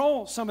can't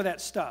control some of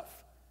that stuff.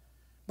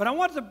 But I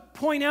want to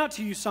point out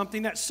to you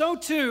something, that so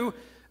too,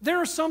 there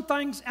are some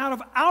things out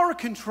of our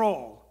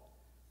control,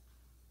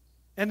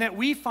 and that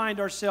we find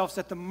ourselves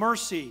at the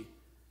mercy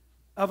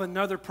of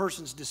another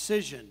person's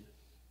decision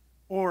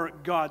or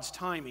God's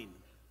timing.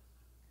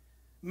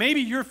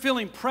 Maybe you're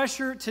feeling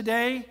pressure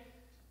today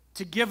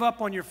to give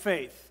up on your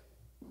faith.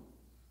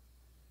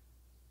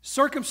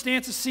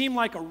 Circumstances seem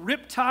like a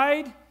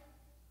riptide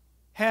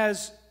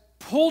has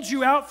pulled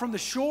you out from the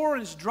shore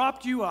and has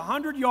dropped you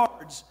 100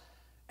 yards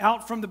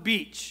out from the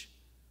beach,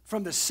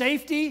 from the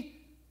safety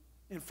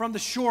and from the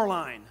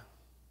shoreline.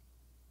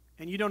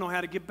 And you don't know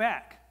how to get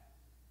back.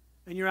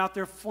 And you're out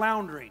there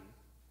floundering,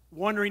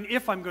 wondering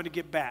if I'm going to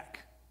get back.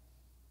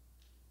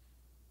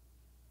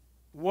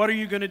 What are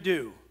you going to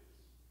do?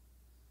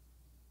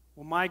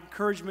 Well, my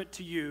encouragement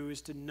to you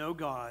is to know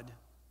God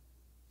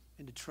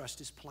and to trust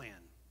His plan.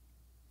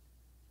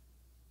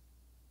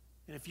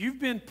 And if you've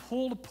been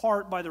pulled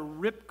apart by the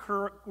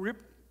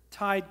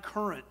riptide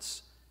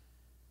currents,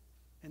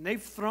 and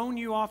they've thrown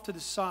you off to the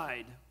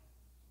side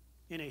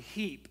in a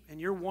heap, and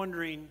you're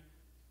wondering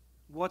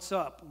what's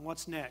up and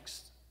what's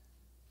next,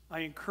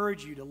 I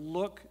encourage you to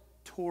look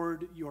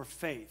toward your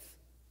faith.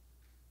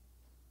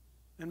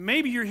 And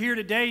maybe you're here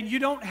today and you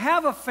don't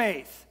have a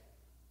faith.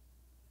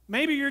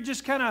 Maybe you're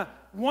just kind of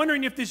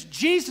wondering if this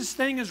Jesus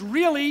thing is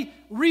really,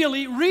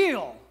 really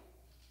real.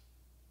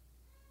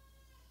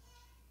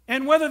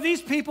 And whether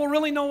these people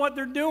really know what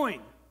they're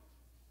doing.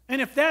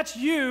 And if that's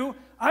you,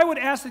 I would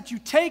ask that you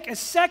take a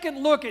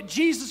second look at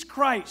Jesus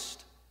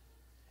Christ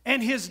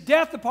and his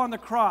death upon the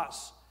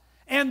cross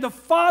and the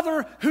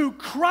Father who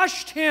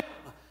crushed him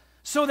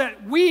so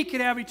that we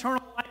could have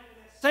eternal life.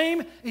 The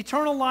same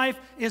eternal life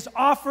is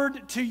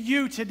offered to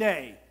you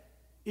today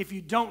if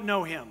you don't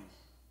know him.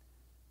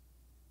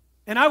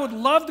 And I would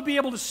love to be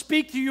able to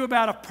speak to you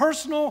about a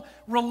personal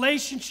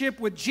relationship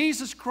with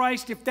Jesus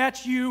Christ if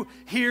that's you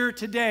here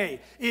today.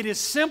 It is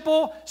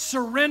simple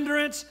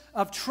surrenderance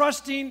of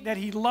trusting that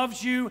he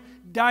loves you,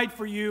 died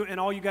for you, and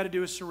all you got to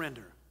do is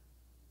surrender.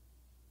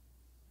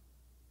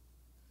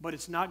 But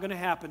it's not going to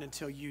happen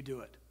until you do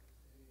it.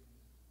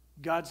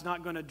 God's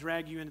not going to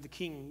drag you into the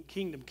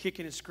kingdom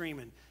kicking and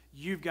screaming.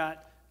 You've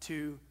got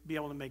to be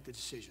able to make the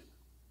decision.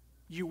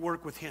 You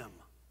work with him.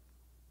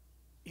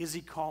 Is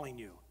he calling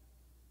you?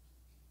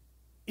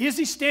 Is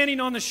he standing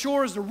on the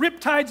shore as the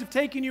riptides have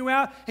taken you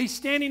out? He's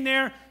standing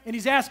there and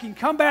he's asking,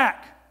 come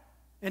back.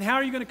 And how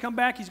are you going to come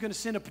back? He's going to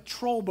send a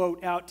patrol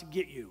boat out to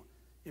get you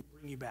and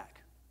bring you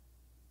back.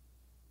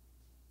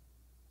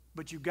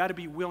 But you've got to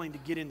be willing to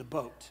get in the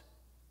boat.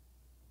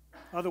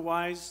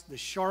 Otherwise, the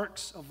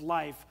sharks of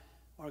life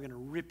are going to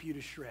rip you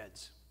to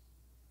shreds.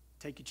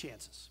 Take your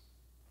chances.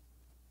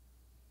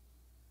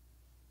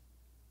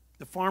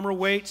 The farmer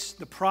waits,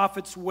 the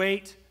prophets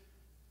wait.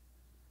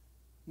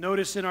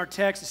 Notice in our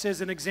text, it says,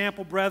 an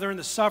example, brethren,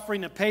 the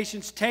suffering, the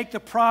patience, take the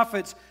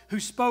prophets who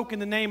spoke in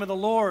the name of the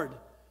Lord.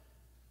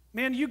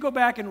 Man, you go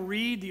back and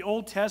read the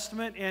Old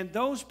Testament, and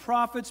those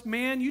prophets,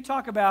 man, you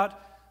talk about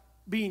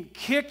being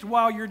kicked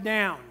while you're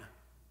down.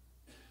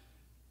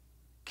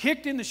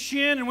 Kicked in the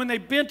shin, and when they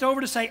bent over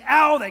to say,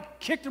 ow, they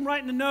kicked them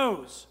right in the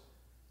nose.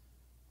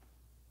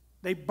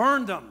 They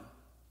burned them.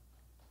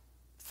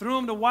 Threw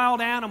them to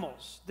wild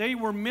animals. They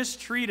were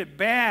mistreated,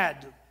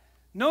 bad.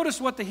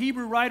 Notice what the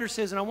Hebrew writer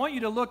says, and I want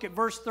you to look at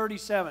verse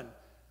 37.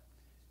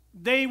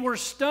 They were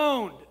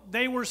stoned.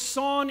 They were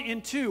sawn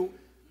in two.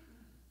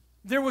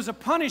 There was a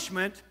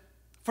punishment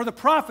for the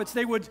prophets.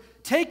 They would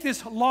take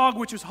this log,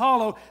 which was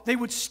hollow. They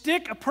would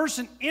stick a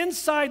person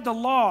inside the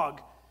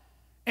log.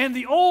 And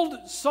the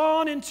old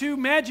sawn in two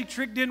magic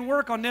trick didn't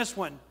work on this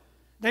one.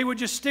 They would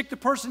just stick the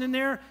person in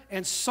there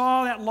and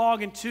saw that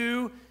log in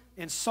two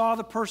and saw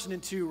the person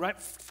in two, right?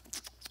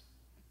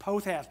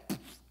 Both halves.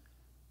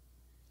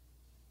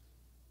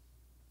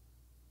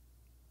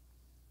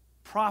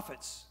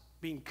 Prophets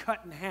being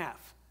cut in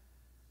half.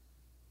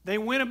 They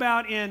went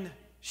about in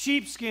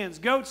sheepskins,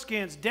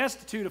 goatskins,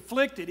 destitute,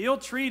 afflicted,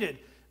 ill-treated,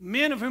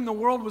 men of whom the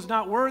world was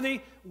not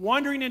worthy,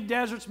 wandering in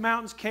deserts,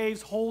 mountains,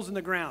 caves, holes in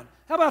the ground.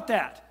 How about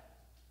that?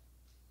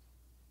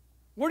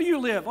 Where do you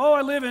live? Oh,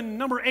 I live in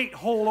number 8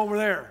 hole over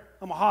there.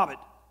 I'm a hobbit.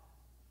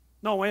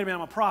 No, wait a minute,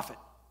 I'm a prophet.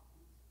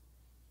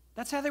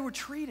 That's how they were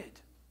treated.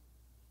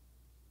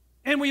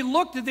 And we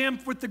looked at them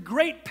with the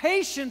great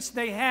patience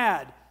they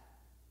had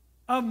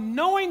of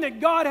knowing that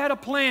God had a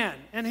plan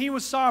and he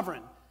was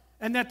sovereign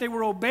and that they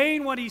were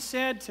obeying what he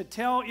said to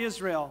tell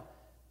Israel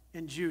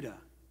and Judah.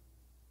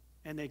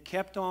 And they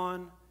kept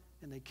on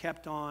and they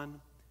kept on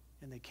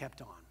and they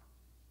kept on.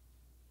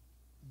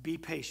 Be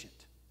patient.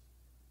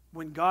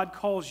 When God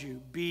calls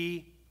you,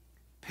 be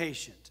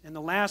patient. And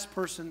the last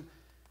person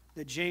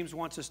that James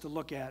wants us to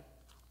look at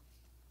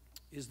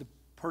is the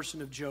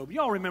person of Job.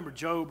 You all remember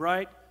Job,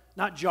 right?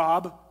 Not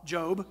Job,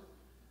 Job.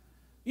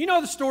 You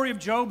know the story of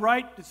Job,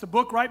 right? It's the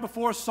book right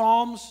before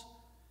Psalms.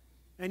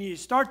 And you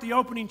start the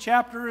opening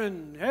chapter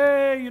and,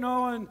 hey, and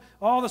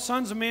all the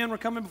sons of men were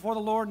coming before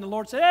the Lord. And the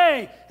Lord said,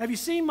 hey, have you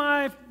seen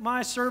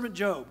my servant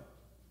Job?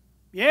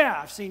 Yeah,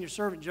 I've seen your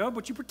servant Job,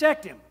 but you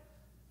protect him.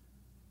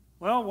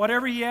 Well,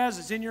 whatever he has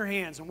is in your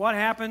hands. And what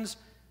happens?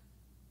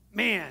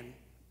 Man,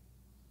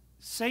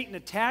 Satan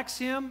attacks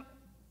him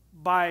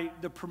by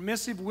the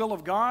permissive will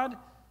of God.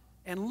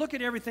 And look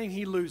at everything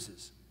he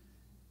loses.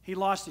 He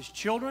lost his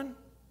children.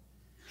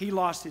 He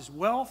lost his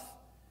wealth.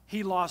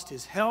 He lost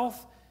his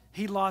health.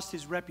 He lost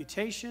his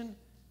reputation.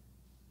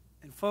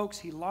 And folks,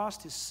 he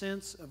lost his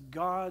sense of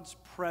God's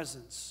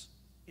presence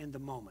in the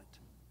moment.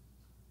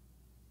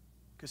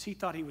 Because he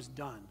thought he was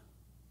done.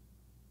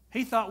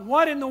 He thought,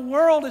 what in the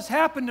world has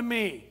happened to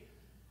me?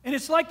 And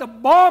it's like the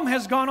bomb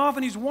has gone off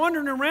and he's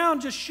wandering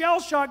around just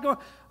shell-shocked going,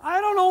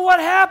 I don't know what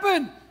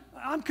happened.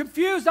 I'm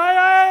confused.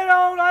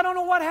 I don't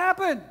know what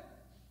happened.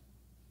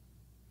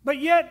 But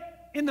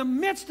yet, in the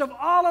midst of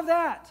all of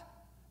that,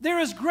 there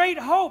is great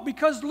hope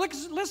because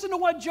listen to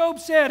what Job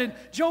said in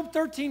Job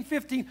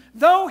 13:15.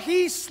 Though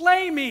he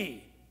slay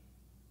me,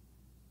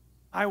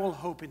 I will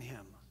hope in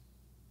him.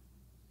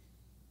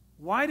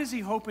 Why does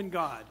he hope in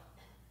God?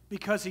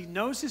 Because he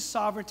knows his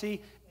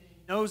sovereignty and he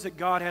knows that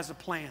God has a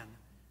plan.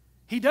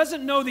 He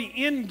doesn't know the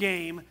end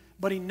game,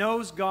 but he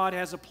knows God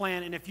has a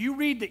plan. And if you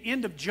read the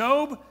end of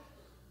Job,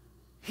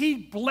 he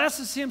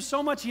blesses him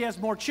so much. He has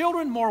more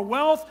children, more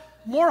wealth,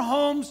 more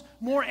homes,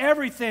 more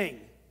everything.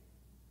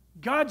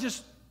 God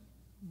just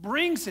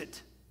brings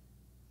it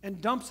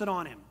and dumps it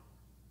on him.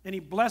 And he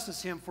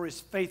blesses him for his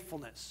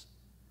faithfulness.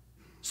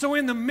 So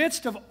in the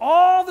midst of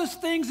all the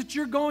things that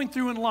you're going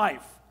through in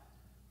life,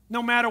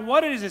 no matter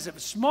what it is if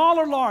it's small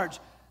or large,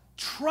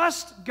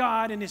 Trust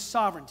God in His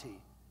sovereignty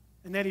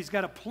and that He's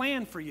got a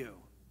plan for you,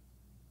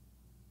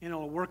 and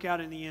it'll work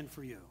out in the end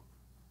for you.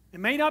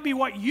 It may not be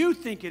what you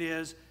think it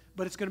is,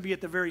 but it's going to be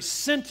at the very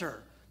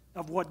center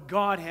of what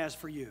God has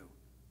for you.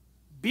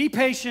 Be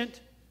patient,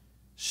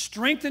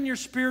 strengthen your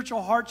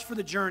spiritual hearts for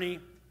the journey,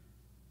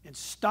 and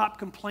stop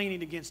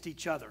complaining against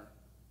each other.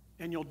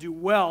 And you'll do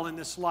well in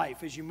this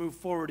life as you move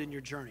forward in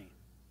your journey.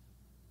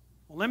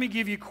 Well, let me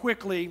give you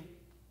quickly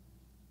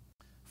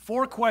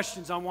 4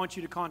 questions I want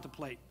you to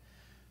contemplate.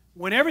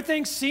 When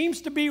everything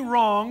seems to be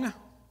wrong,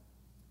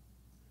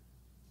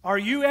 are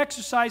you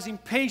exercising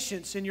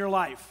patience in your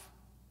life?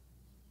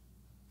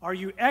 Are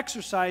you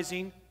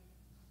exercising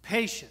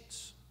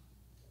patience?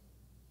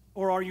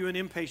 Or are you an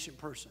impatient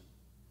person?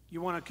 You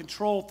want to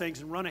control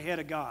things and run ahead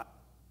of God.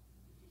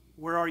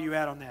 Where are you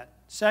at on that?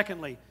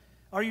 Secondly,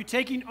 are you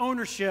taking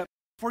ownership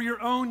for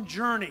your own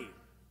journey?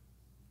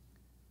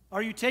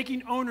 Are you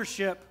taking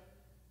ownership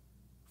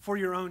for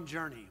your own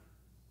journey?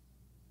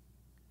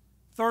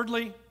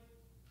 Thirdly,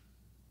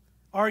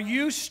 are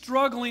you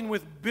struggling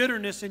with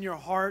bitterness in your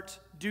heart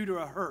due to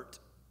a hurt?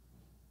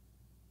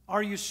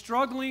 Are you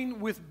struggling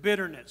with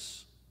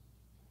bitterness?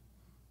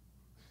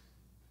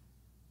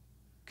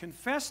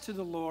 Confess to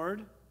the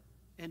Lord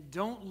and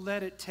don't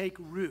let it take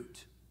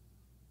root.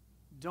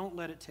 Don't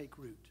let it take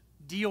root.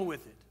 Deal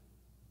with it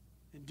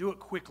and do it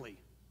quickly.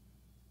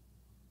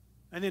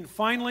 And then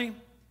finally,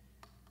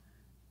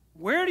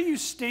 where do you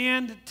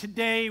stand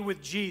today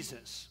with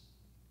Jesus?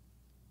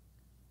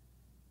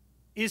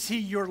 Is He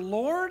your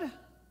Lord,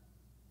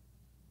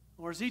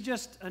 or is He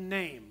just a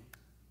name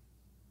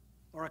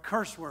or a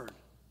curse word?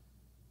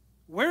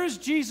 Where is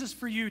Jesus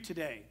for you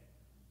today?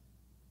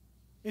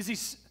 Is He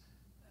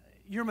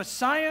your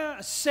Messiah,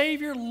 a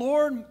Savior,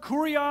 Lord,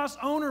 Kurios,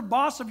 owner,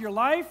 boss of your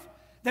life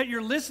that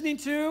you're listening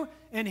to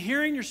and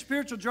hearing your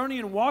spiritual journey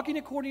and walking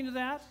according to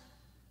that?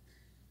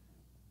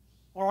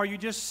 Or are you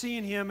just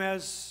seeing Him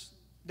as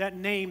that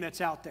name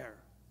that's out there?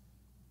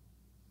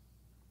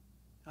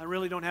 I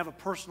really don't have a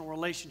personal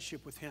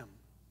relationship with Him.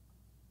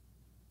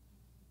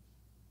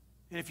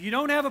 And if you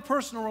don't have a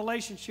personal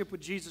relationship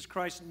with Jesus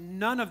Christ,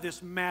 none of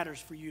this matters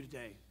for you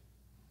today.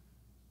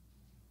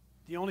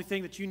 The only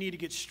thing that you need to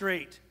get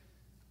straight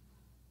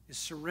is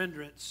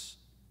surrenderance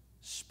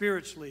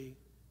spiritually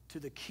to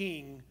the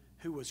King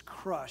who was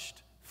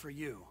crushed for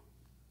you.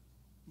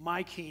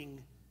 My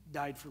King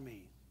died for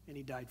me, and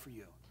He died for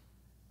you.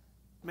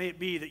 May it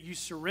be that you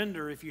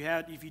surrender if you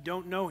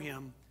don't know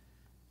Him,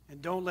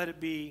 and don't let it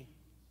be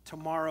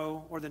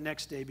tomorrow or the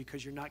next day,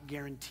 because you're not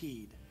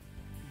guaranteed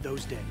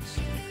those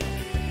days.